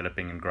companies,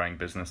 developing and growing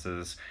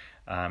businesses.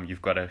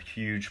 You've got a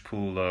huge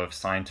pool of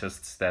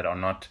scientists that are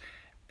not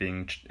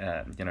being,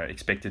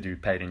 expected to be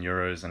paid in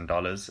euros and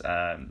dollars.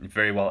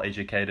 Very well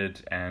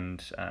educated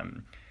and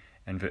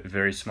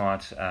very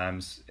smart.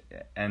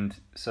 And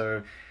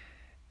so,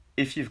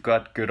 if you've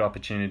got good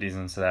opportunities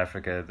in South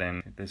Africa,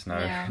 then there's no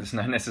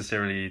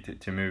necessarily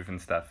to move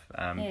and stuff.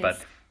 Yes.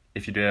 But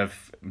if you do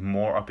have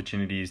more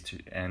opportunities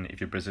and if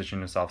you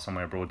position yourself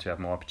somewhere abroad to have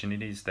more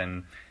opportunities,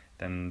 then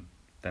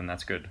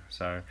that's good.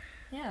 So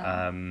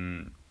yeah.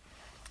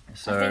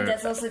 So I think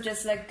that's also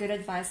just like good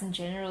advice in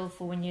general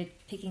for when you're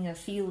picking a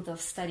field of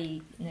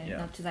study,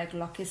 not to like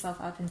lock yourself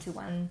up into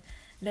one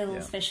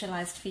little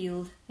specialized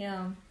field.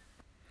 Yeah.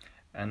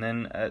 And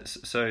then,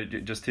 so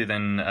just to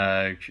then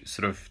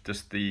sort of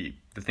just the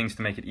things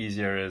to make it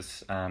easier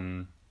is,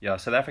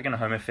 South African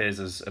Home Affairs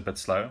is a bit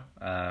slow.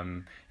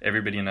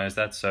 Everybody knows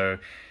that. So,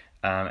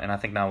 and I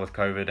think now with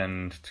COVID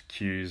and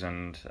queues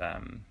and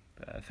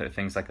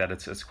things like that,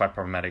 it's quite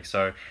problematic.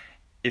 So,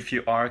 if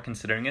you are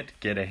considering it,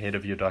 get ahead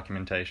of your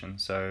documentation.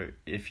 So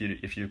if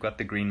you've got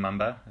the green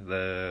mamba,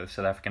 the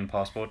South African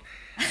passport,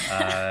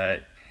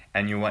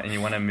 and you want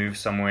to move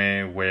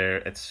somewhere where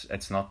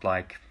it's not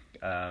like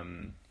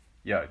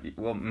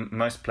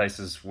most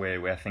places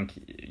where I think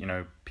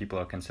people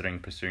are considering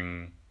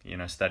pursuing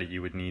study,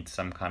 you would need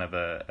some kind of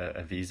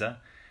a visa.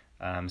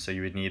 So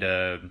you would need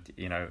in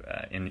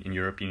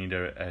Europe you need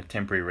a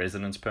temporary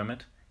residence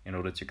permit in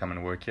order to come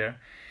and work here.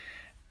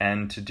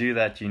 And to do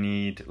that, you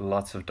need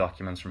lots of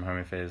documents from Home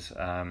Affairs.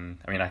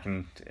 I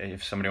can,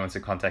 if somebody wants to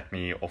contact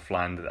me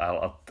offline,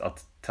 I'll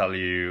tell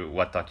you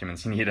what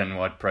documents you need and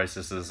what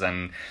processes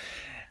and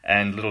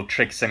little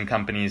tricks and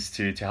companies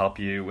to help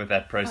you with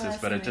that process.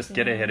 But just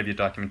get ahead of your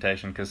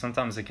documentation, because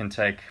sometimes it can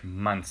take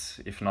months,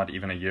 if not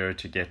even a year,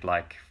 to get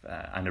like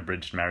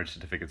unabridged marriage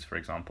certificates, for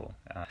example.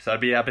 So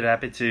I'd be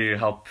happy to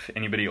help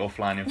anybody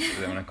offline if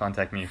they want to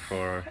contact me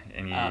for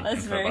any. Oh,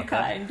 that's very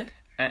kind.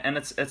 And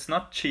it's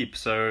not cheap,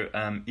 so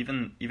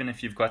even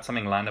if you've got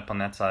something lined up on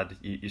that side,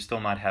 you still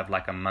might have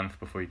like a month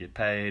before you get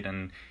paid,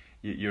 and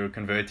you're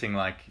converting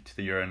like to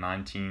the euro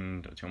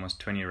 19 to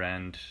almost 20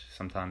 rand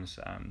sometimes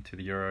to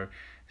the euro.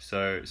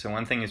 So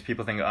one thing is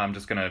people think, I'm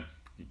just gonna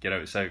get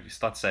over. So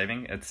start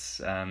saving. It's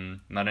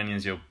not only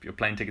is your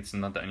plane tickets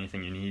not the only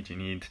thing you need.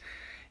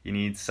 You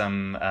need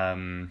some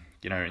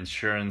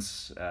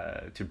insurance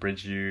to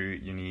bridge you.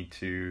 You need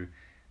to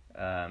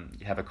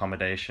you have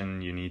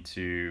accommodation, you need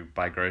to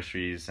buy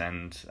groceries,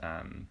 and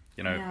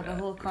the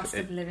whole cost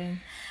of living.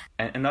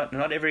 And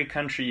not every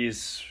country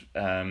is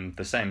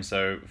the same.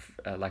 So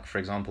like for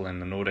example in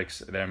the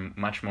Nordics, they're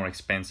much more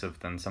expensive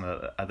than some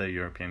of the other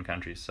European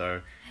countries.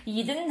 So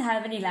you didn't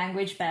have any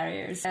language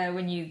barriers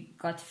when you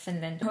got to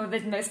Finland, or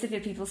that most of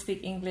your people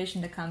speak English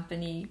in the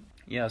company?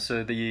 Yeah,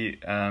 so the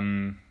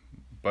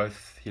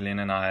both Helene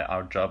and I,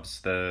 our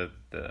jobs, the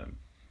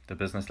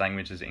business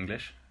language is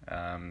English.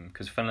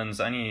 Because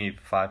Finland's only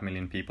 5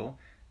 million people,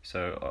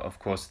 so of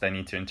course they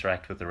need to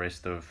interact with the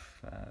rest of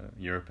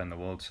Europe and the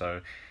world.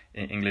 So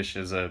English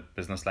is a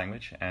business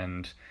language,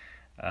 and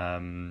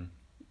the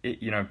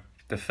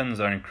Finns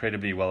are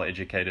incredibly well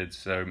educated.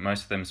 So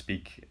most of them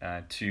speak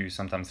 2,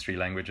 sometimes 3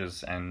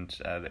 languages, and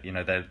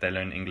they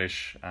learn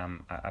English.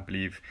 I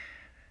believe.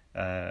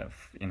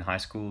 In high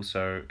school,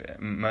 so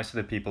most of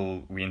the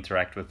people we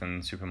interact with in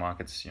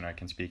supermarkets,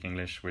 can speak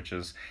English, which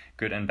is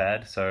good and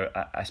bad. So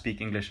I speak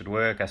English at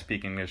work, I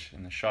speak English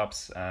in the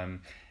shops.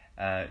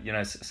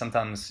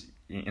 Sometimes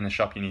in the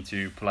shop you need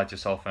to pull out your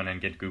cell phone and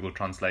get Google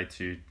Translate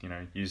to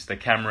use the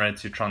camera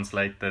to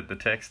translate the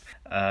text.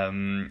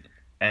 And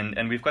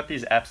we've got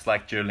these apps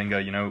like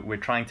Duolingo. We're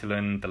trying to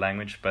learn the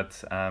language,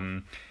 but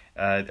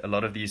a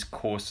lot of these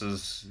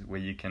courses where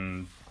you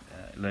can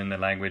learn the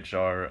language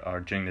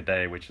are during the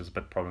day, which is a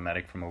bit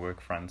problematic from a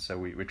work front. So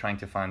we're trying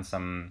to find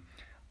some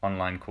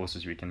online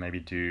courses we can maybe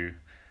do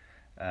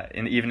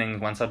in the evening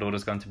once our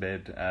daughter's gone to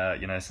bed,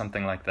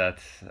 something like that.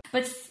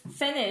 But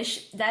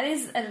Finnish, that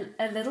is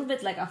a little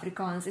bit like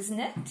Afrikaans, isn't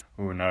it?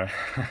 Oh, no.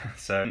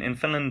 So in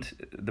Finland,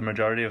 the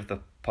majority of the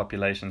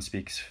population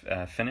speaks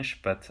Finnish,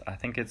 but I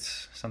think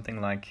it's something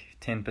like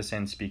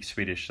 10% speak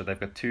Swedish. So they've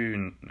got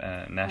 2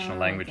 national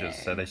languages.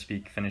 So they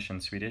speak Finnish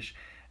and Swedish.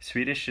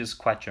 Swedish is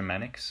quite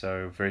Germanic,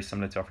 so very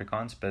similar to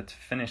Afrikaans, but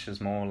Finnish is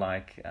more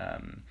like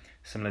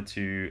similar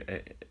to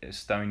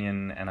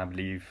Estonian and I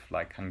believe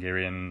like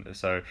Hungarian.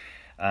 So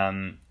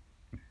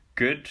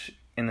good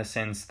in the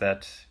sense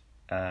that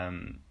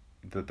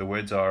the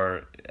words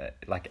are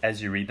like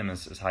as you read them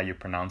is how you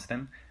pronounce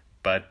them,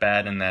 but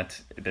bad in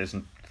that there's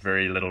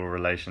very little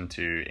relation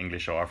to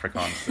English or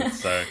Afrikaans.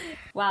 So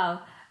wow.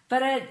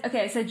 But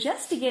okay, so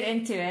just to get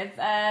into it,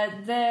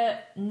 the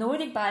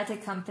Nordic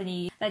biotech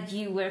company that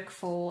you work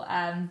for,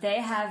 they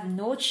have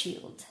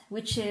Nordshield,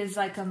 which is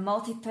like a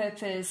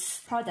multi-purpose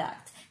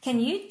product.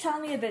 Can you tell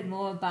me a bit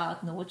more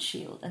about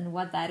Nordshield and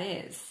what that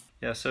is?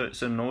 Yeah, so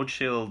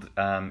Nordshield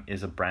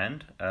is a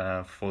brand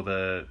for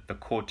the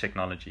core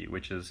technology,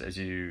 which is, as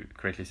you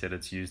correctly said,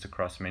 it's used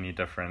across many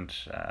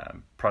different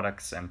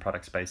products and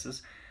product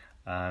spaces.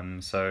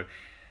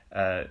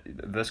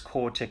 This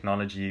core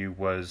technology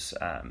was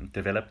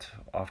developed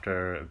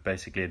after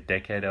basically a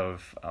decade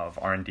of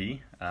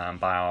R&D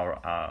by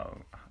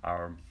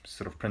our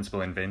sort of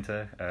principal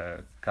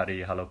inventor,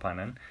 Kari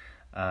Halopainen.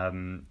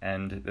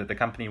 And the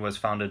company was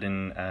founded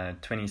in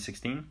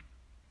 2016.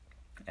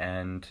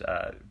 And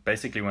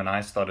basically when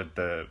I started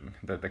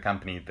the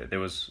company, there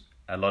was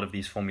a lot of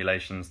these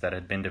formulations that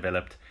had been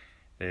developed.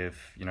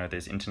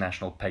 There's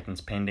international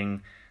patents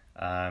pending.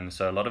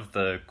 So a lot of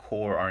the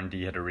core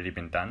R&D had already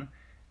been done,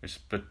 which is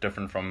a bit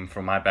different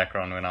from my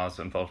background when I was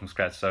involved from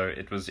scratch. So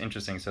it was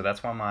interesting. So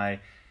that's why my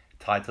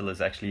title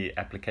is actually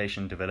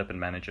Application Development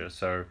Manager.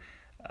 So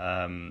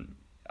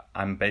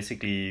I'm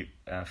basically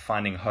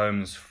finding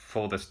homes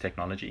for this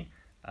technology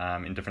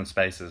in different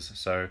spaces.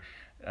 So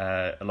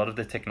a lot of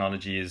the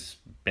technology has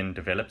been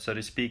developed, so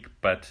to speak,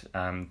 but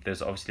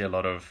there's obviously a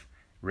lot of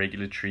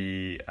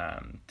regulatory,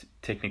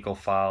 technical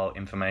file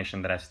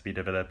information that has to be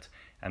developed.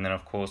 And then,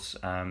 of course,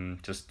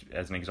 just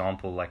as an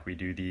example, like we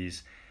do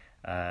these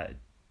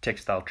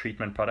textile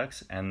treatment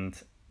products,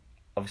 and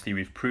obviously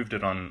we've proved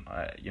it on,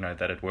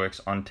 that it works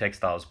on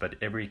textiles, but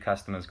every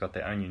customer's got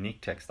their own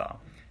unique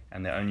textile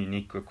and their own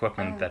unique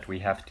equipment that we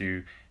have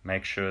to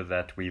make sure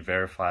that we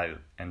verify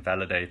and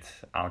validate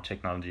our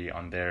technology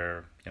on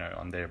their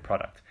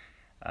product.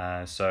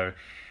 So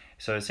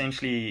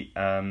essentially,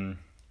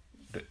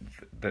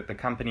 the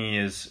company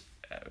is,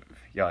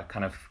 I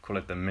kind of call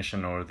it the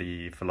mission, or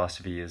the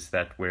philosophy is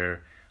that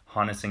we're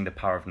harnessing the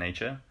power of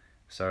nature.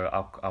 So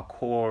our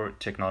core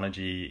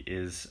technology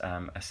is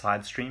a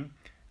side stream,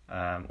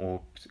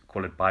 or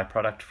call it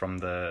byproduct from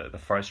the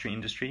forestry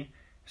industry.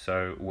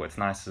 So what's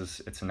nice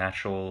is it's a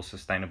natural,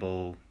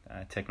 sustainable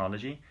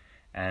technology.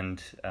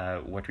 And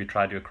what we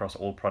try to do across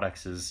all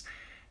products is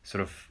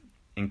sort of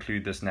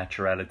include this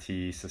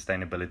naturality,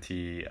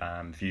 sustainability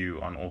view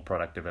on all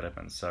product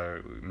development.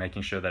 So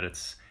making sure that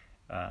it's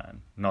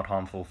not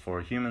harmful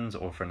for humans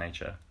or for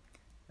nature.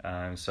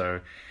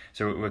 So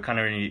we're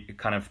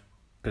kind of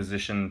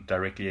positioned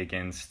directly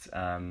against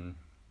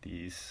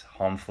these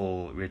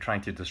harmful. We're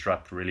trying to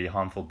disrupt really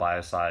harmful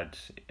biocide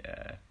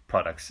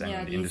products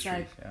and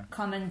industries.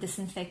 Common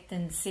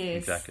disinfectants. Yes.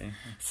 Exactly.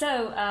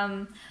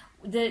 So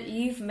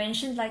you've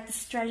mentioned like the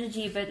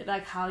strategy, but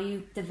like how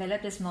you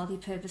develop this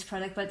multi-purpose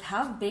product. But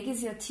how big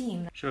is your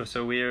team? Sure.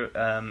 So we're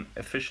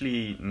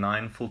officially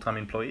 9 full-time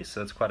employees.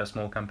 So it's quite a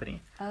small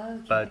company.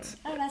 Okay. But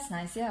that's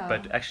nice. Yeah.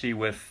 But actually,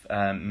 with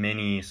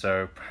many,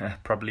 so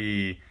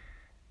probably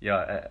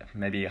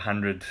maybe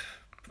 100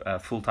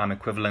 full-time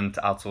equivalent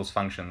outsourced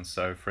functions.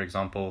 So for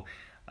example,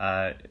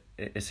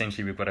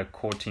 essentially we've got a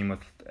core team with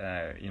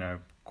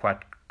quite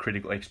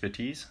critical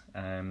expertise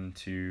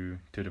to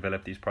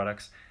develop these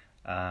products.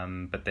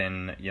 But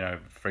then,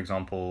 for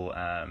example,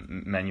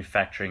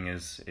 manufacturing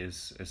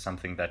is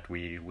something that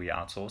we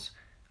outsource.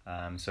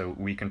 So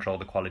we control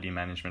the quality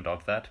management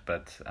of that,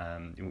 but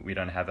we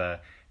don't have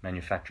a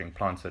manufacturing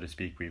plant, so to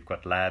speak. We've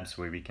got labs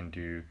where we can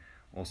do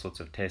all sorts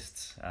of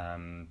tests.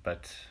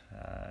 But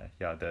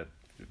the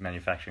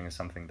manufacturing is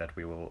something that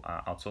we will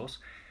outsource.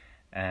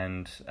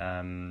 And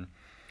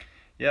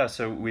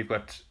so we've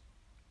got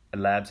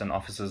labs and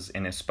offices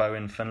in Espoo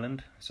in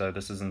Finland. So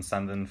this is in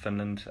southern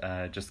Finland,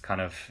 just kind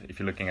of, if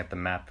you're looking at the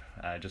map,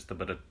 just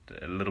a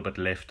little bit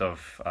left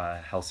of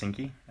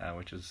Helsinki,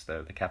 which is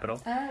the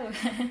capital. Oh.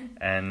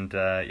 And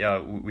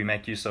we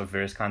make use of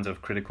various kinds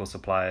of critical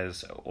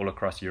suppliers all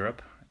across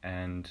Europe.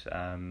 And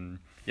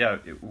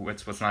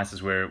what's nice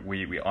is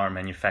we are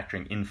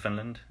manufacturing in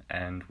Finland,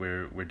 and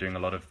we're doing a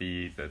lot of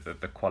the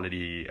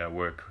quality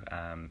work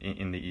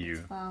in the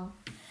EU. Wow.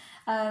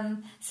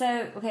 So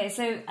I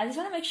just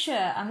want to make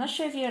sure, I'm not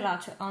sure if you're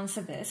allowed to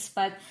answer this,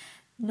 but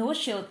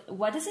Nordshield,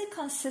 what does it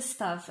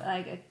consist of?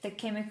 Like the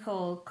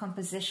chemical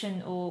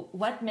composition, or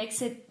what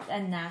makes it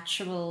a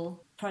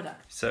natural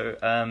product? So,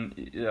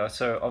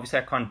 so obviously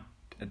I can't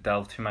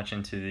delve too much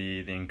into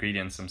the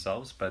ingredients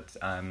themselves, but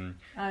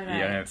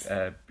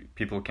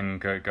people can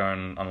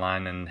go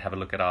online and have a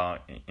look at our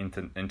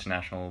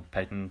international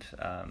patent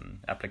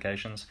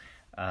applications.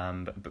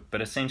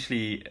 But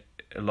essentially,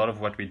 a lot of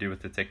what we do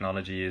with the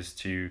technology is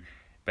to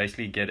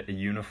basically get a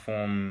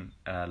uniform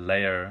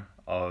layer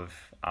of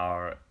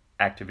our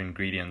active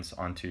ingredients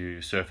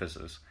onto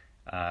surfaces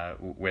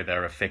where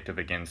they're effective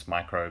against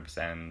microbes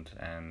and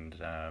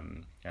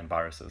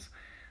viruses.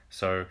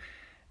 So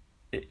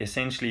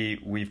essentially,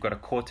 we've got a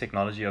core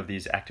technology of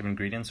these active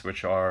ingredients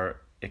which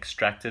are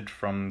extracted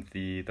from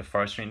the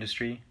forestry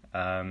industry,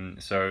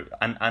 so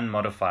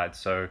unmodified.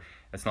 So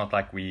it's not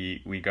like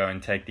we go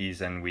and take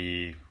these and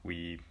we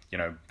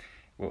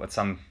what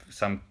some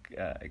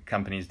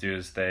companies do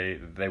is they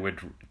would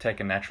take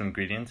a natural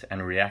ingredient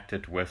and react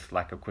it with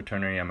like a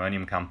quaternary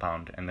ammonium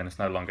compound, and then it's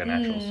no longer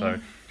natural.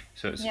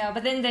 So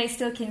but then they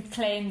still can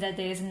claim that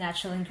there is a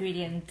natural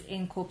ingredient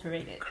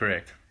incorporated.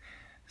 Correct.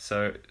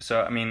 So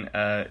I mean,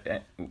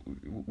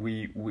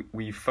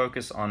 we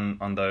focus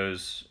on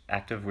those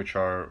active which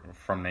are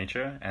from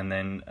nature, and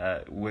then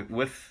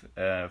with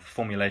a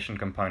formulation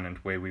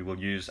component where we will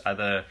use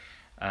other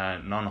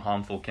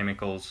non-harmful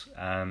chemicals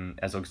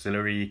as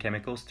auxiliary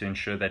chemicals to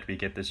ensure that we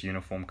get this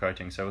uniform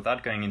coating. So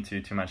without going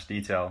into too much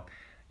detail,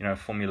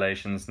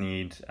 formulations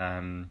need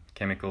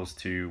chemicals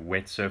to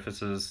wet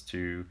surfaces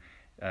to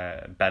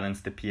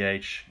balance the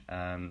pH.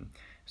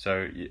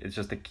 So it's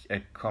just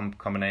a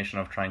combination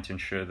of trying to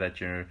ensure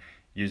that you're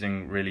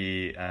using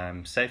really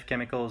safe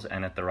chemicals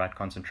and at the right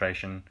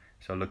concentration.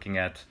 So looking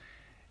at,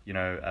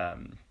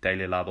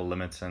 daily liable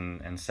limits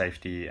and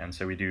safety. And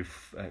so we do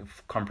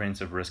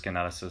comprehensive risk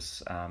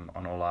analysis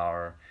on all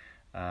our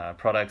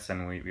products,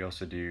 and we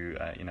also do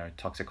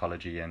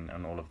toxicology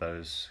and all of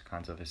those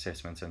kinds of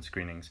assessments and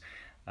screenings.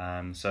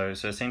 So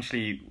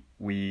essentially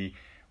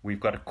we've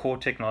got a core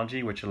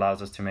technology which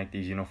allows us to make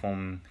these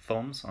uniform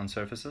films on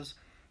surfaces.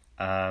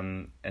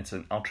 It's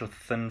an ultra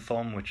thin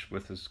film which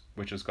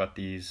has got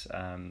these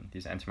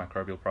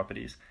antimicrobial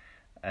properties,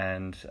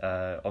 and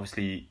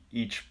obviously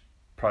each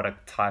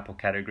product type or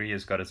category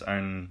has got its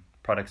own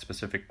product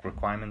specific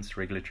requirements,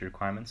 regulatory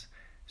requirements.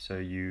 So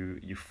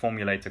you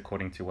formulate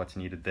according to what's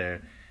needed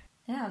there.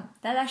 Yeah,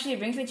 that actually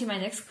brings me to my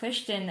next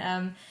question,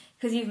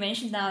 because you've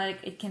mentioned now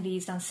that it can be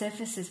used on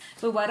surfaces,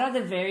 but what are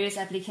the various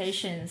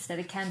applications that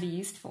it can be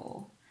used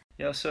for?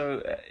 Yeah,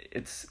 so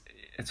it's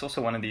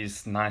also one of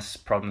these nice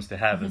problems to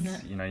have.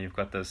 It's, you've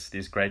got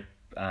these great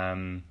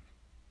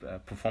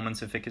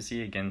performance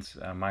efficacy against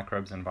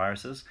microbes and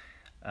viruses,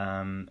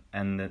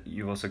 and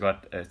you've also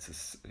got it's a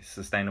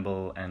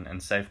sustainable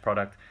and safe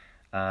product.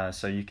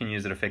 So you can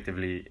use it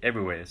effectively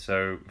everywhere.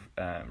 So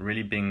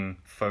really being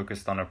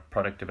focused on a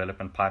product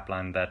development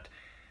pipeline that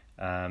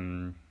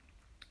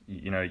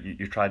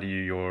you try to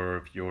use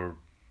your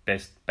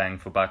best bang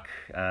for buck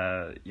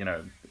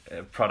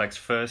products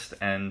first,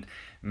 and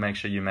make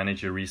sure you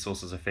manage your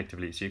resources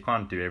effectively. So you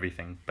can't do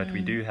everything, but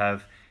we do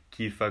have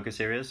key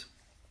focus areas.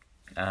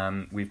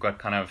 We've got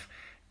kind of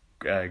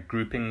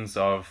groupings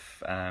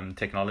of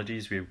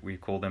technologies. We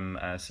call them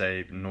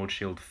say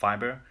Nordshield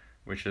fiber,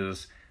 which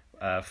is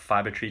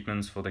fiber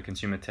treatments for the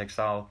consumer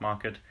textile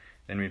market.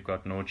 Then we've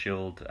got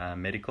Nordshield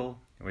medical,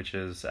 which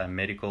is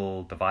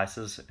medical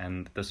devices,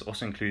 and this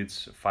also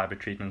includes fiber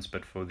treatments,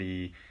 but for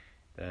the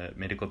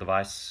medical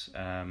device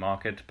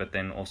market, but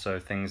then also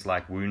things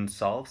like wound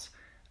salves,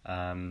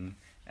 and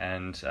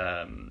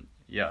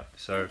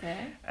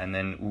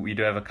then we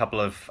do have a couple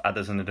of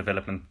others in the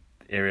development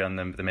area on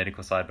the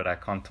medical side, but I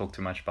can't talk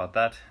too much about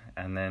that.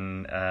 And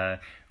then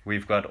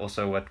we've got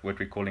also what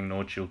we're calling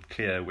Nordshield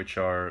Clear, which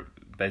are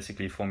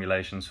basically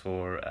formulations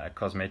for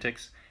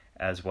cosmetics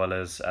as well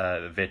as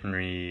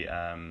veterinary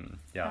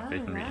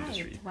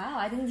industry. Wow,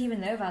 I didn't even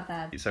know about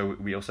that. So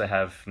we also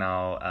have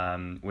now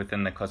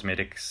within the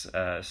cosmetics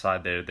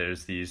side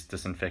there's these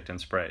disinfectant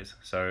sprays.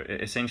 So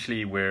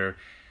essentially we're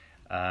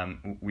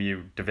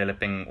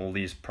developing all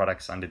these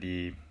products under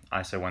the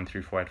ISO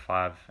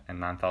 13485 and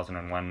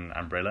 9001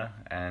 umbrella,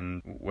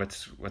 and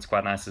what's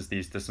quite nice is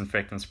these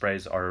disinfectant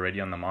sprays are already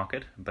on the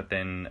market, but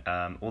then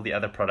all the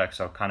other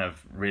products are kind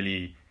of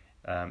really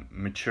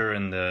mature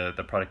in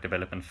the product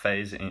development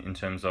phase in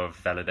terms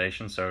of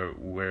validation. So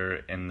we're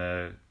in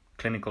the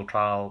clinical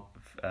trial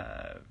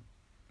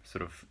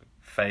sort of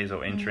phase,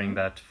 or entering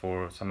that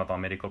for some of our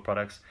medical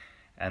products,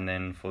 and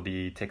then for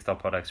the textile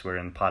products we're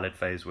in pilot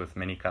phase with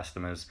many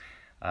customers.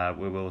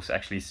 We will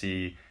actually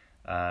see,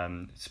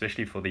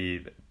 especially for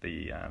the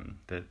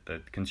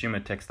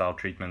consumer textile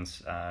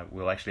treatments,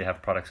 we'll actually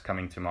have products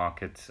coming to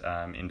market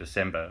in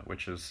December,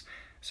 which is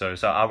so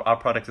our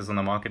product is on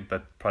the market,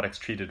 but products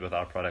treated with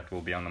our product will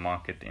be on the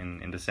market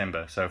in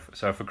December, so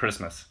for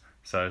Christmas.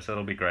 So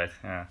it'll be great.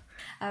 Yeah.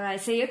 All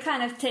right, so you're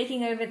kind of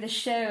taking over the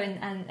show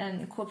and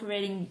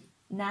incorporating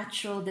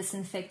natural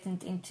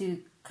disinfectant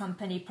into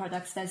company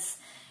products that's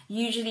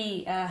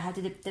usually had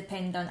to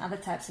depend on other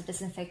types of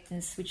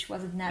disinfectants, which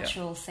wasn't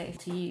natural, safe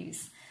to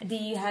use. Do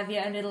you have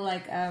your own little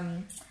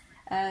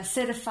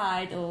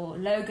certified or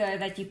logo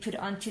that you put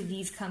onto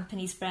these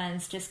companies'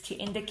 brands just to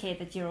indicate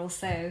that you're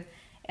also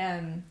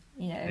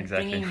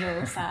bringing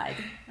your side?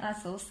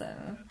 That's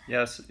awesome.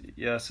 Yes,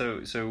 yeah.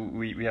 So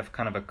we have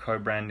kind of a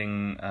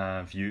co-branding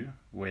view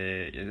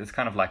where it's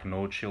kind of like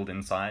Nordshield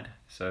inside.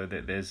 So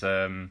there's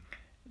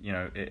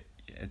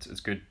it's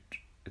good.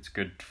 It's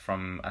good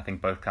from, I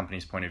think, both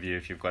companies' point of view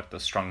if you've got the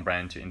strong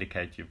brand to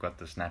indicate you've got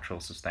this natural,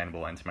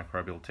 sustainable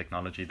antimicrobial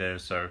technology there.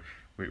 So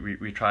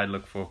we try to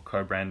look for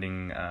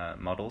co-branding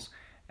models,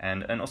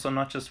 and also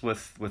not just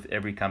with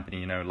every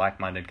company,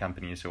 like-minded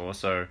companies who are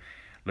also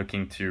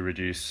looking to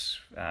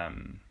reduce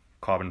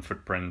carbon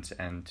footprint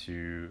and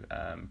to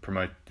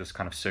promote this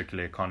kind of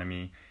circular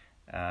economy.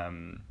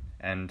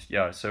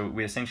 So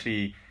we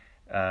essentially,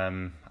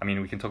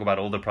 we can talk about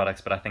all the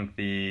products, but I think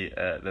the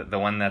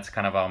one that's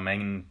kind of our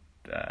main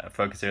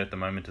focus here at the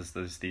moment is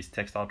these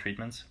textile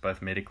treatments,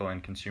 both medical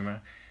and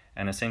consumer.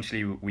 And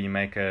essentially we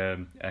make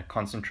a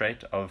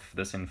concentrate of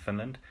this in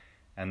Finland,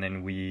 and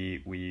then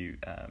we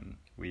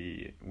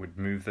would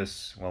move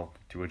this,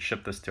 would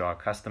ship this to our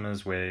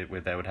customers where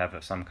they would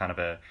have some kind of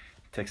a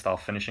textile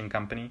finishing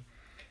company.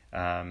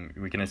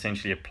 We can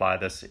essentially apply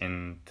this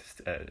in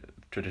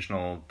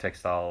traditional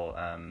textile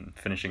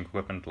finishing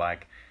equipment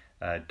like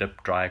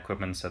dip dry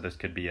equipment. So this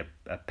could be a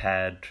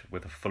pad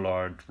with a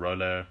foulard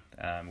roller,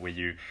 where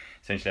you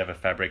essentially have a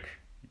fabric,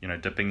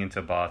 dipping into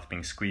a bath,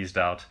 being squeezed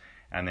out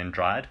and then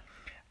dried,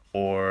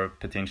 or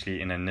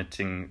potentially in a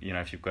knitting,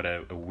 if you've got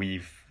a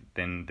weave,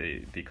 then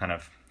the kind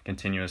of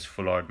continuous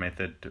foulard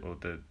method or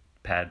the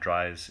pad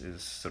dry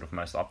is sort of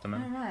most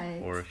optimum. Right.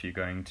 Or if you're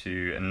going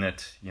to a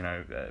knit,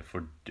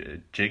 for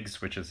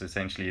jigs, which is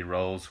essentially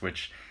rolls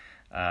which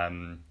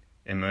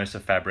immerse a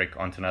fabric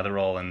onto another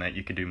roll, and that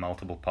you could do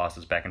multiple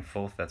passes back and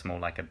forth. That's more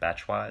like a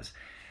batch wise,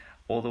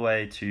 all the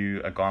way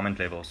to a garment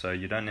level. So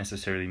you don't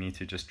necessarily need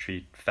to just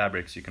treat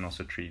fabrics, you can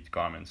also treat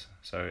garments.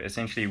 So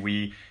essentially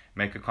we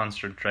make a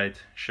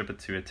concentrate, ship it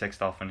to a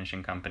textile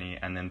finishing company,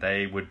 and then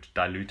they would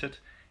dilute it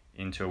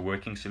into a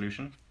working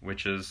solution,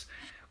 which is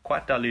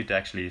quite dilute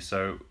actually.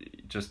 So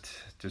just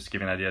to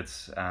give you an idea,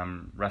 it's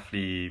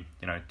roughly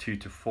 2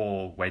 to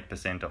 4 weight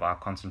 % of our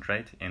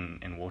concentrate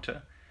in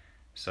water.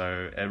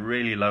 So a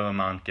really low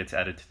amount gets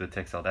added to the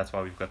textile. That's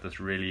why we've got this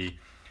really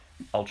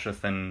ultra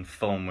thin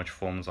film which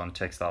forms on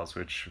textiles,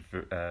 which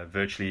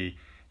virtually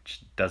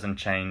doesn't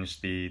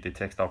change the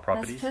textile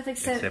properties.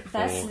 That's perfect. So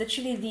that's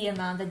literally the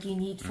amount that you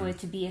need for it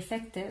to be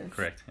effective.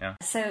 Correct, yeah.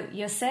 So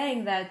you're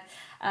saying that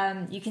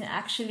you can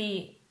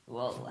actually,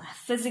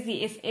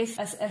 physically, if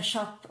a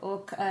shop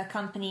or a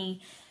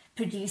company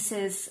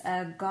produces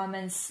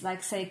garments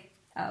like, say,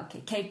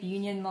 Cape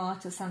Union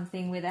Mart or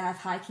something, where they have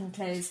hiking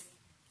clothes,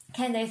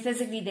 can they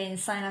physically then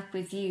sign up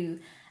with you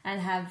and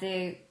have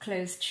their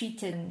clothes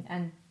treated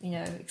and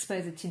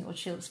expose it to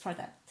Nordshield's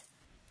product?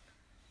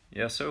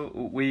 Yeah, so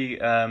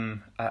we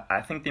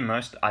I think the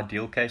most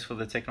ideal case for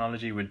the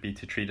technology would be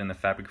to treat in the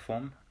fabric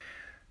form.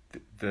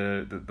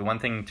 The one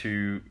thing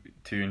to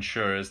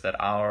ensure is that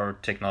our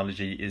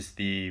technology is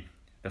the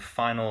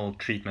final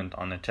treatment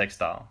on a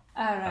textile.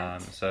 Right.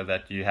 So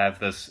that you have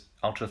this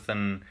ultra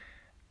thin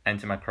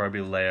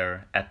antimicrobial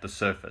layer at the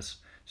surface.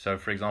 So,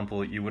 for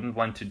example, you wouldn't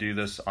want to do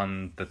this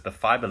on the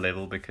fiber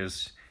level,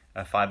 because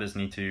fibers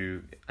need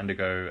to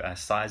undergo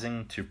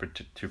sizing to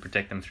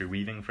protect them through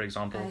weaving, for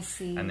example. I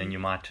see. And then you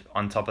might,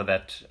 on top of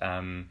that,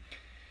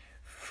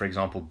 for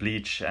example,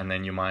 bleach, and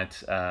then you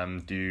might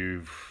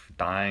do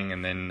dyeing,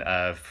 and then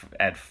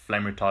add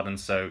flame retardants.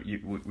 So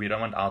we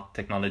don't want our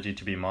technology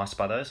to be masked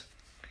by those.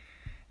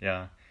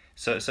 Yeah.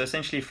 So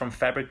essentially, from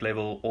fabric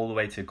level all the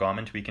way to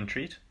garment, we can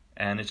treat.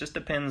 And it just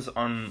depends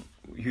on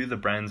who the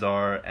brands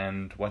are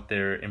and what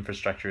their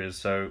infrastructure is.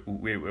 So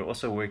we're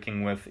also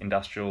working with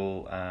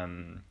industrial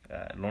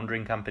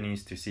laundering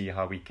companies to see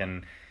how we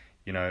can,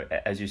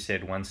 as you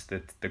said, once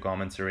the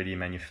garment's already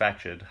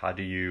manufactured, how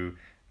do you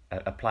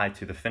apply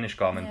to the finished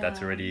garment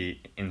that's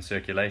already in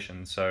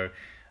circulation? So,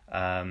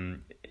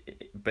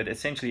 but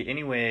essentially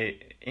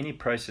any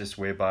process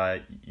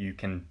whereby you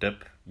can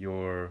dip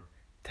your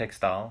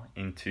textile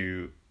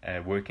into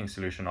a working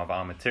solution of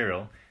our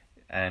material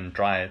and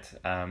dry it,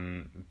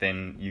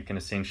 then you can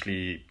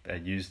essentially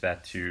use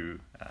that to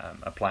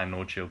apply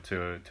Nordshield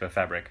to a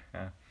fabric.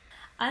 Yeah.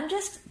 I'm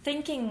just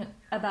thinking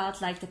about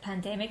the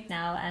pandemic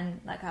now, and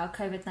how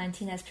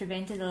COVID-19 has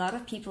prevented a lot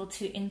of people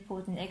to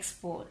import and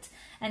export.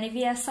 And if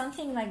you have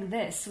something like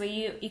this, where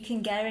you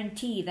can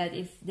guarantee that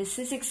if this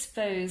is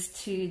exposed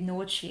to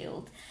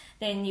Nordshield,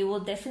 then you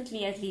will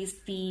definitely at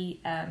least be,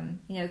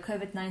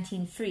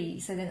 COVID-19 free.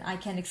 So then I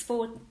can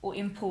export or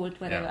import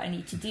whatever I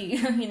need to do,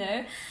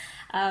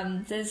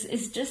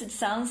 It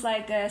sounds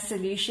like a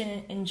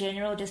solution in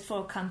general, just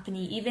for a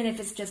company, even if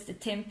it's just a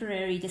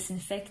temporary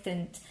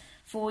disinfectant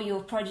for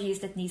your produce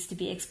that needs to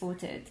be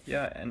exported.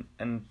 Yeah,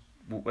 and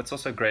what's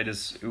also great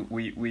is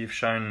we've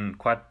shown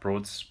quite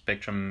broad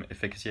spectrum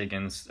efficacy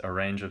against a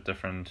range of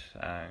different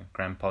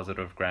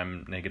gram-positive,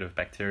 gram-negative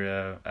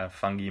bacteria,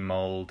 fungi,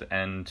 mold,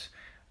 and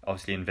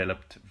obviously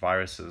enveloped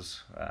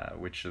viruses,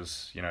 which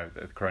is,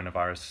 the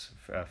coronavirus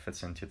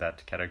fits into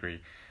that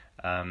category.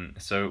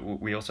 So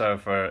we also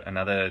have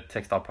another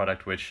textile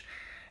product which,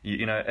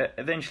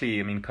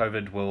 eventually,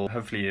 COVID will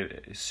hopefully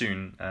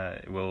soon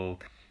will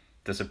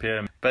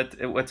disappear. But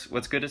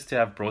what's good is to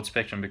have broad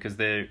spectrum, because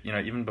there,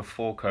 even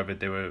before COVID,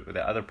 there were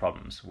other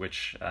problems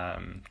which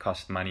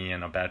cost money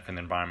and are bad for the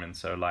environment.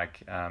 So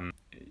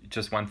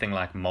just one thing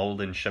like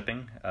mold in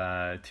shipping,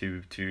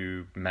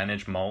 to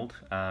manage mold.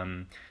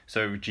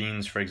 So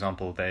jeans, for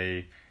example,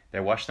 they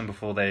wash them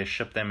before they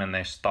ship them, and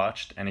they're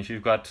starched. And if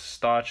you've got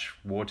starch,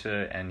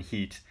 water, and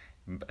heat,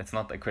 it's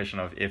not a question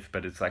of if,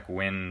 but it's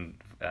when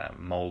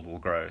mold will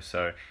grow.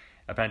 So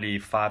apparently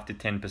 5 to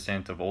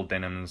 10% of all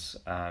denims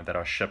that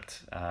are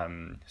shipped,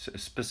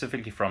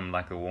 specifically from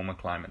the warmer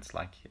climates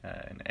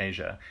in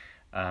Asia,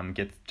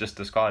 get just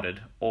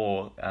discarded,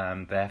 or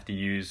they have to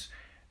use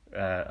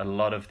a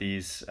lot of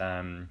these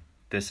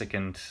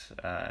desiccant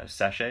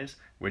sachets,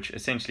 which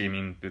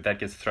essentially that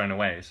gets thrown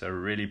away, so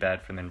really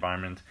bad for the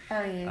environment.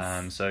 Oh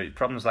yes. So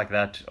problems like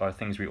that are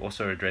things we're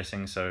also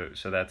addressing. So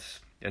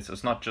that's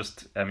it's not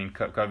just,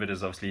 COVID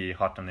is obviously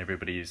hot on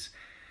everybody's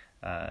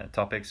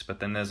topics, but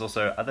then there's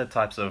also other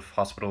types of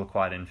hospital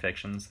acquired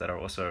infections that are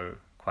also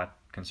quite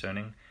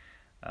concerning.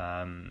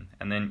 And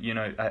then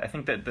I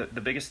think that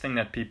the biggest thing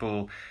that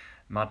people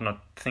might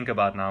not think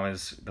about now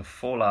is the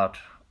fallout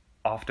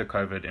after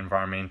COVID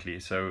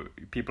environmentally. So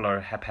people are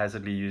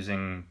haphazardly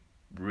using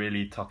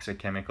really toxic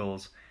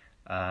chemicals.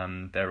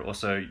 They're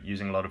also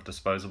using a lot of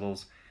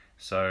disposables.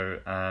 So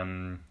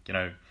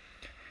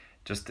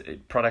just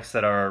products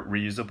that are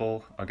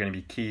reusable are going to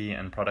be key,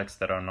 and products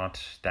that are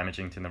not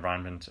damaging to the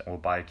environment or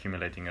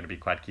bioaccumulating are going to be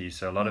quite key.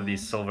 So a lot of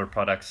these silver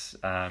products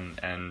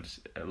and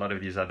a lot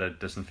of these other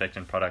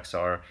disinfectant products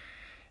are,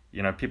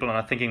 people are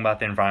not thinking about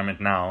the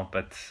environment now,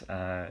 but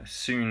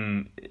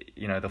soon,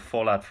 the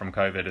fallout from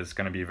COVID is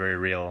going to be very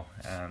real.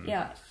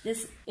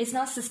 It's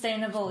not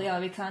sustainable.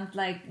 Yeah, we can't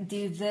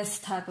do this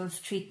type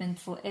of treatment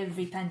for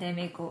every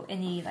pandemic or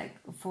any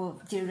for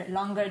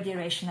longer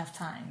duration of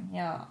time.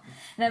 Yeah,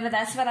 no, but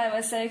that's what I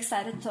was so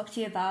excited to talk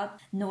to you about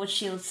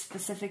Nordshield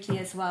specifically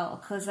as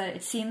well, because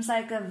it seems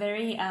like a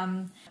very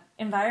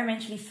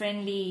environmentally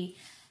friendly,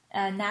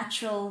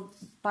 natural,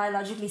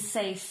 biologically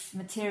safe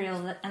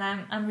material, and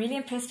I'm really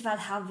impressed about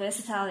how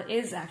versatile it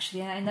is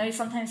actually. And I know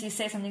sometimes you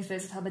say something's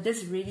versatile, but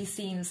this really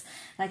seems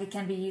like it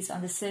can be used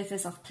on the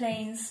surface of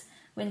planes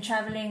when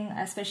traveling,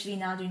 especially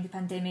now during the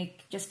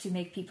pandemic, just to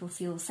make people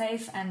feel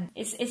safe. And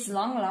it's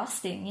long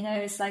lasting.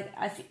 It's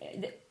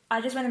I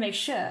just want to make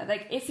sure,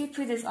 if you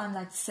put this on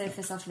the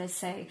surface of, let's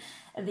say,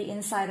 the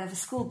inside of a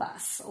school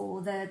bus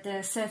or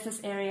the surface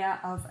area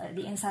of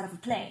the inside of a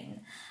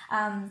plane,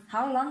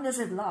 how long does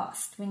it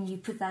last when you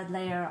put that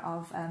layer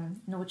of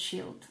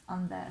Nordshield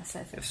on the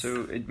surface?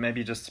 So it may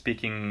be just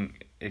speaking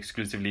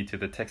exclusively to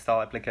the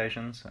textile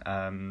applications.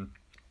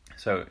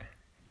 So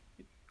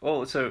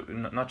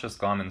not just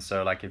garments.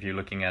 So if you're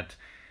looking at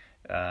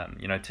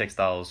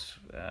textiles,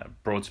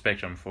 broad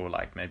spectrum for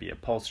maybe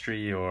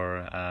upholstery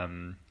or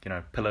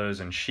pillows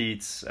and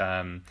sheets,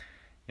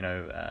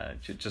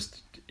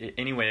 just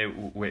anywhere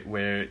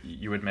where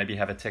you would maybe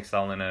have a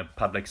textile in a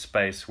public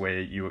space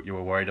where you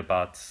were worried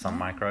about some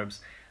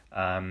microbes,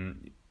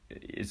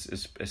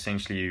 is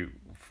essentially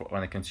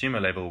on a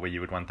consumer level where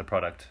you would want the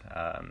product.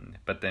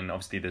 But then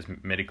obviously there's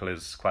medical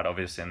is quite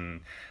obvious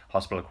in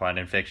hospital-acquired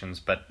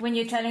infections. But when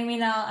you're telling me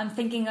now, I'm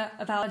thinking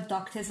about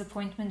doctors'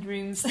 appointment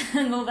rooms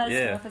and all that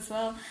stuff as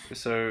well.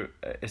 So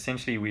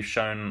essentially we've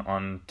shown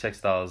on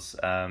textiles,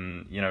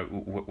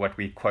 what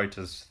we quote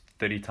as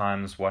 30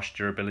 times wash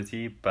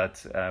durability,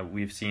 but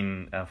we've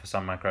seen for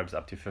some microbes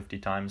up to 50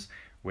 times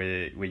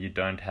where you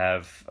don't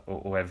have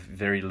or have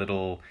very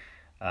little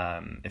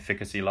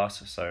efficacy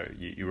loss. So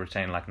you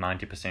retain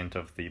 90%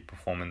 of the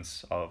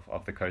performance of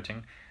the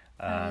coating.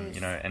 Nice.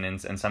 And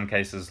in some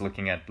cases,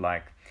 looking at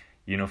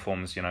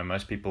uniforms,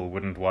 most people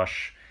wouldn't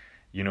wash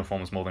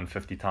uniforms more than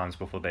 50 times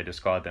before they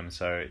discard them.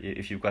 So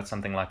if you've got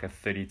something like a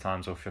 30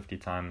 times or 50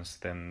 times,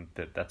 then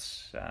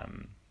that's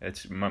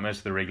it's most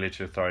of the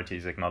regulatory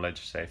authorities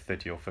acknowledge, say,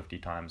 30 or 50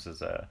 times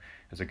as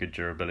a good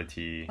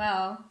durability.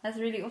 Wow, that's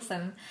really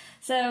awesome.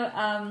 So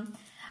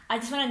I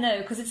just want to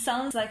know, because it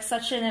sounds like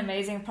such an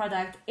amazing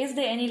product, is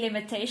there any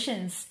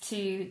limitations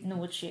to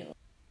Nordshield?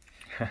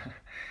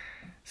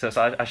 So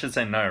I should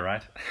say no,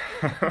 right?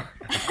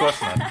 Of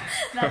course not.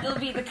 That will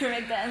be the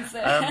correct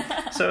answer.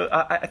 So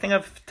I think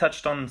I've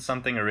touched on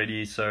something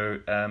already. So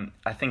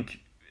I think,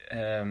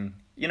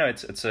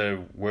 it's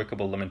a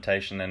workable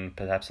limitation, and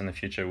perhaps in the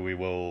future we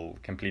will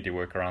completely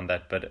work around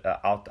that. But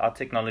our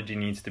technology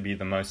needs to be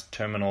the most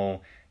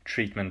terminal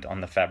treatment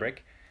on the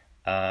fabric.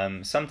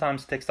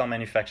 Sometimes textile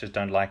manufacturers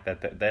don't like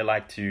that. They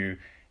like to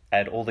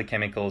add all the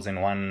chemicals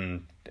in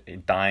one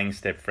dyeing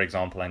step, for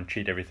example, and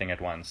treat everything at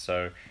once.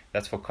 So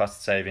that's for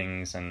cost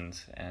savings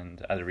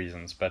and other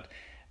reasons. But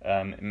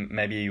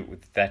maybe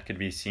that could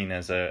be seen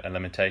as a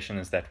limitation,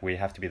 is that we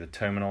have to be the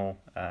terminal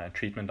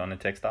treatment on a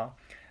textile.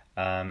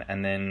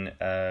 And then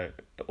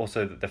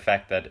also the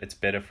fact that it's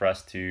better for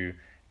us to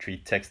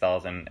treat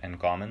textiles and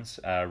garments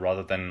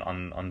rather than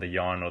on the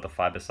yarn or the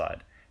fiber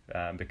side,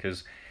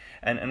 because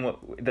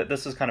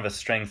this is kind of a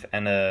strength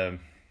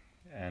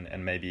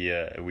and maybe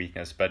a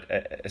weakness, but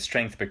a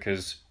strength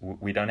because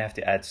we don't have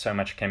to add so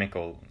much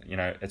chemical.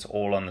 It's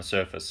all on the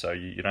surface, so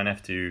you don't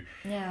have to.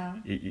 Yeah.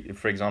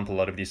 For example, a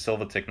lot of these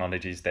silver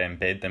technologies, they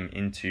embed them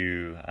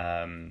into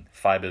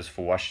fibers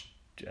for wash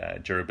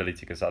durability,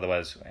 because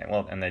otherwise,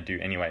 and they do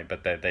anyway,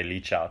 but they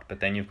leach out.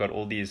 But then you've got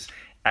all these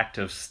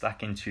actives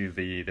stuck into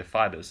the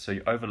fibers, so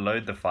you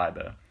overload the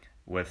fiber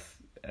with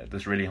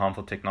this really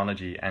harmful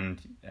technology, and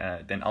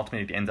then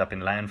ultimately it ends up in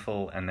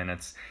landfill, and then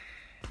it's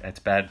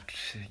bad,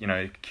 it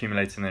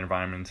accumulates in the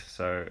environment.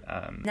 So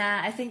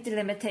I think the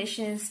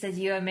limitations that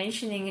you are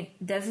mentioning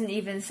doesn't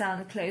even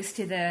sound close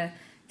to the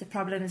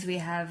problems we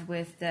have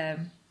with the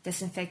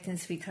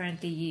disinfectants we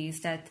currently use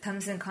that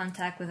comes in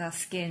contact with our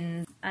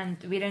skin, and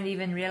we don't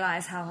even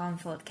realize how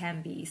harmful it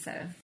can be. So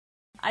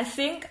I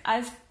think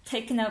I've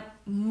taken up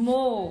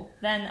more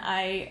than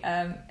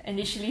I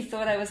initially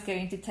thought I was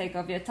going to take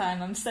of your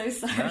time. I'm so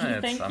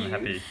sorry. Thank you. I'm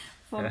happy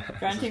for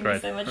granting me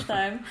so much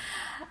time.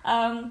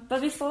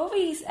 But before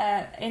we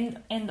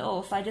end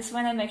off, I just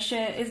want to make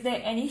sure, is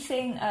there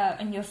anything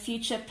in your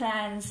future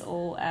plans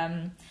or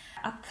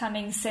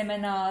upcoming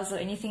seminars or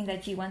anything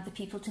that you want the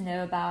people to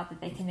know about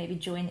that they can maybe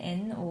join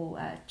in or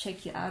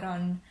check you out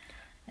on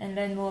and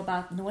learn more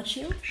about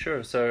Nordshield?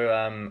 Sure. So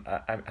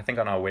I think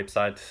on our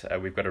website,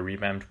 we've got a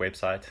revamped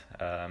website,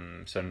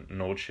 so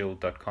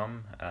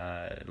nordshield.com.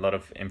 A lot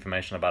of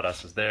information about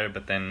us is there,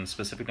 but then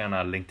specifically on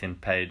our LinkedIn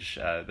page,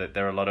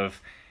 there are a lot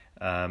of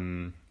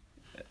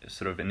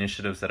sort of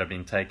initiatives that have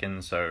been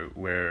taken. So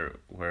we're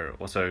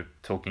also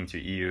talking to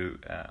EU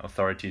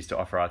authorities to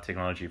offer our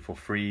technology for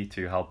free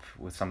to help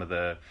with some of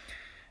the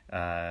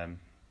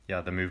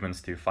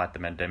movements to fight the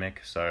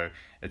pandemic. So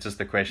it's just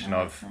a question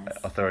of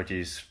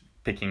authorities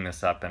picking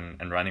this up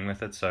and running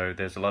with it. So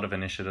there's a lot of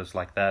initiatives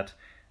like that.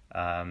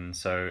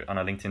 So on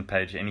our LinkedIn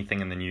page,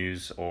 anything in the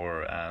news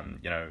or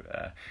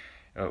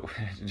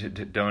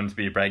don't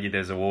be braggy,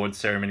 there's awards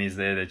ceremonies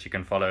there that you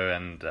can follow,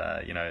 and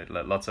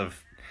lots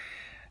of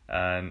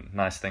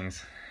nice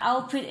things.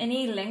 I'll put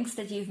any links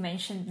that you've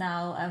mentioned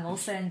now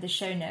also in the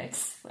show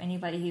notes for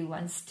anybody who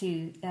wants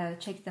to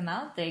check them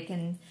out. They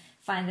can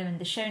find them in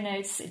the show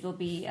notes. It will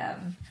be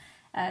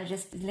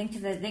just linked to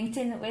the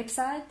LinkedIn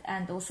website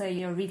and also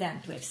your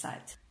revamped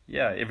website.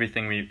 Yeah,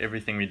 everything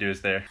we do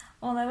is there.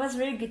 Well, that was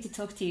really good to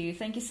talk to you.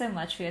 Thank you so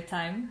much for your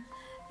time.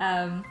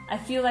 I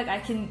feel like I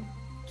can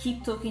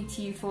keep talking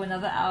to you for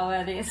another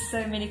hour. There's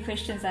so many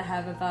questions I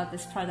have about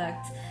this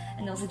product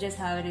and also just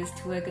how it is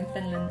to work in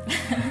Finland.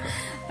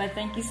 But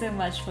thank you so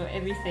much for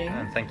everything.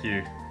 And thank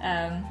you.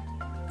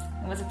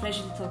 It was a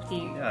pleasure to talk to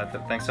you. Yeah,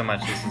 thanks so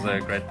much. This is a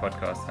great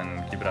podcast,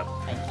 and keep it up.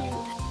 Thank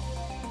you.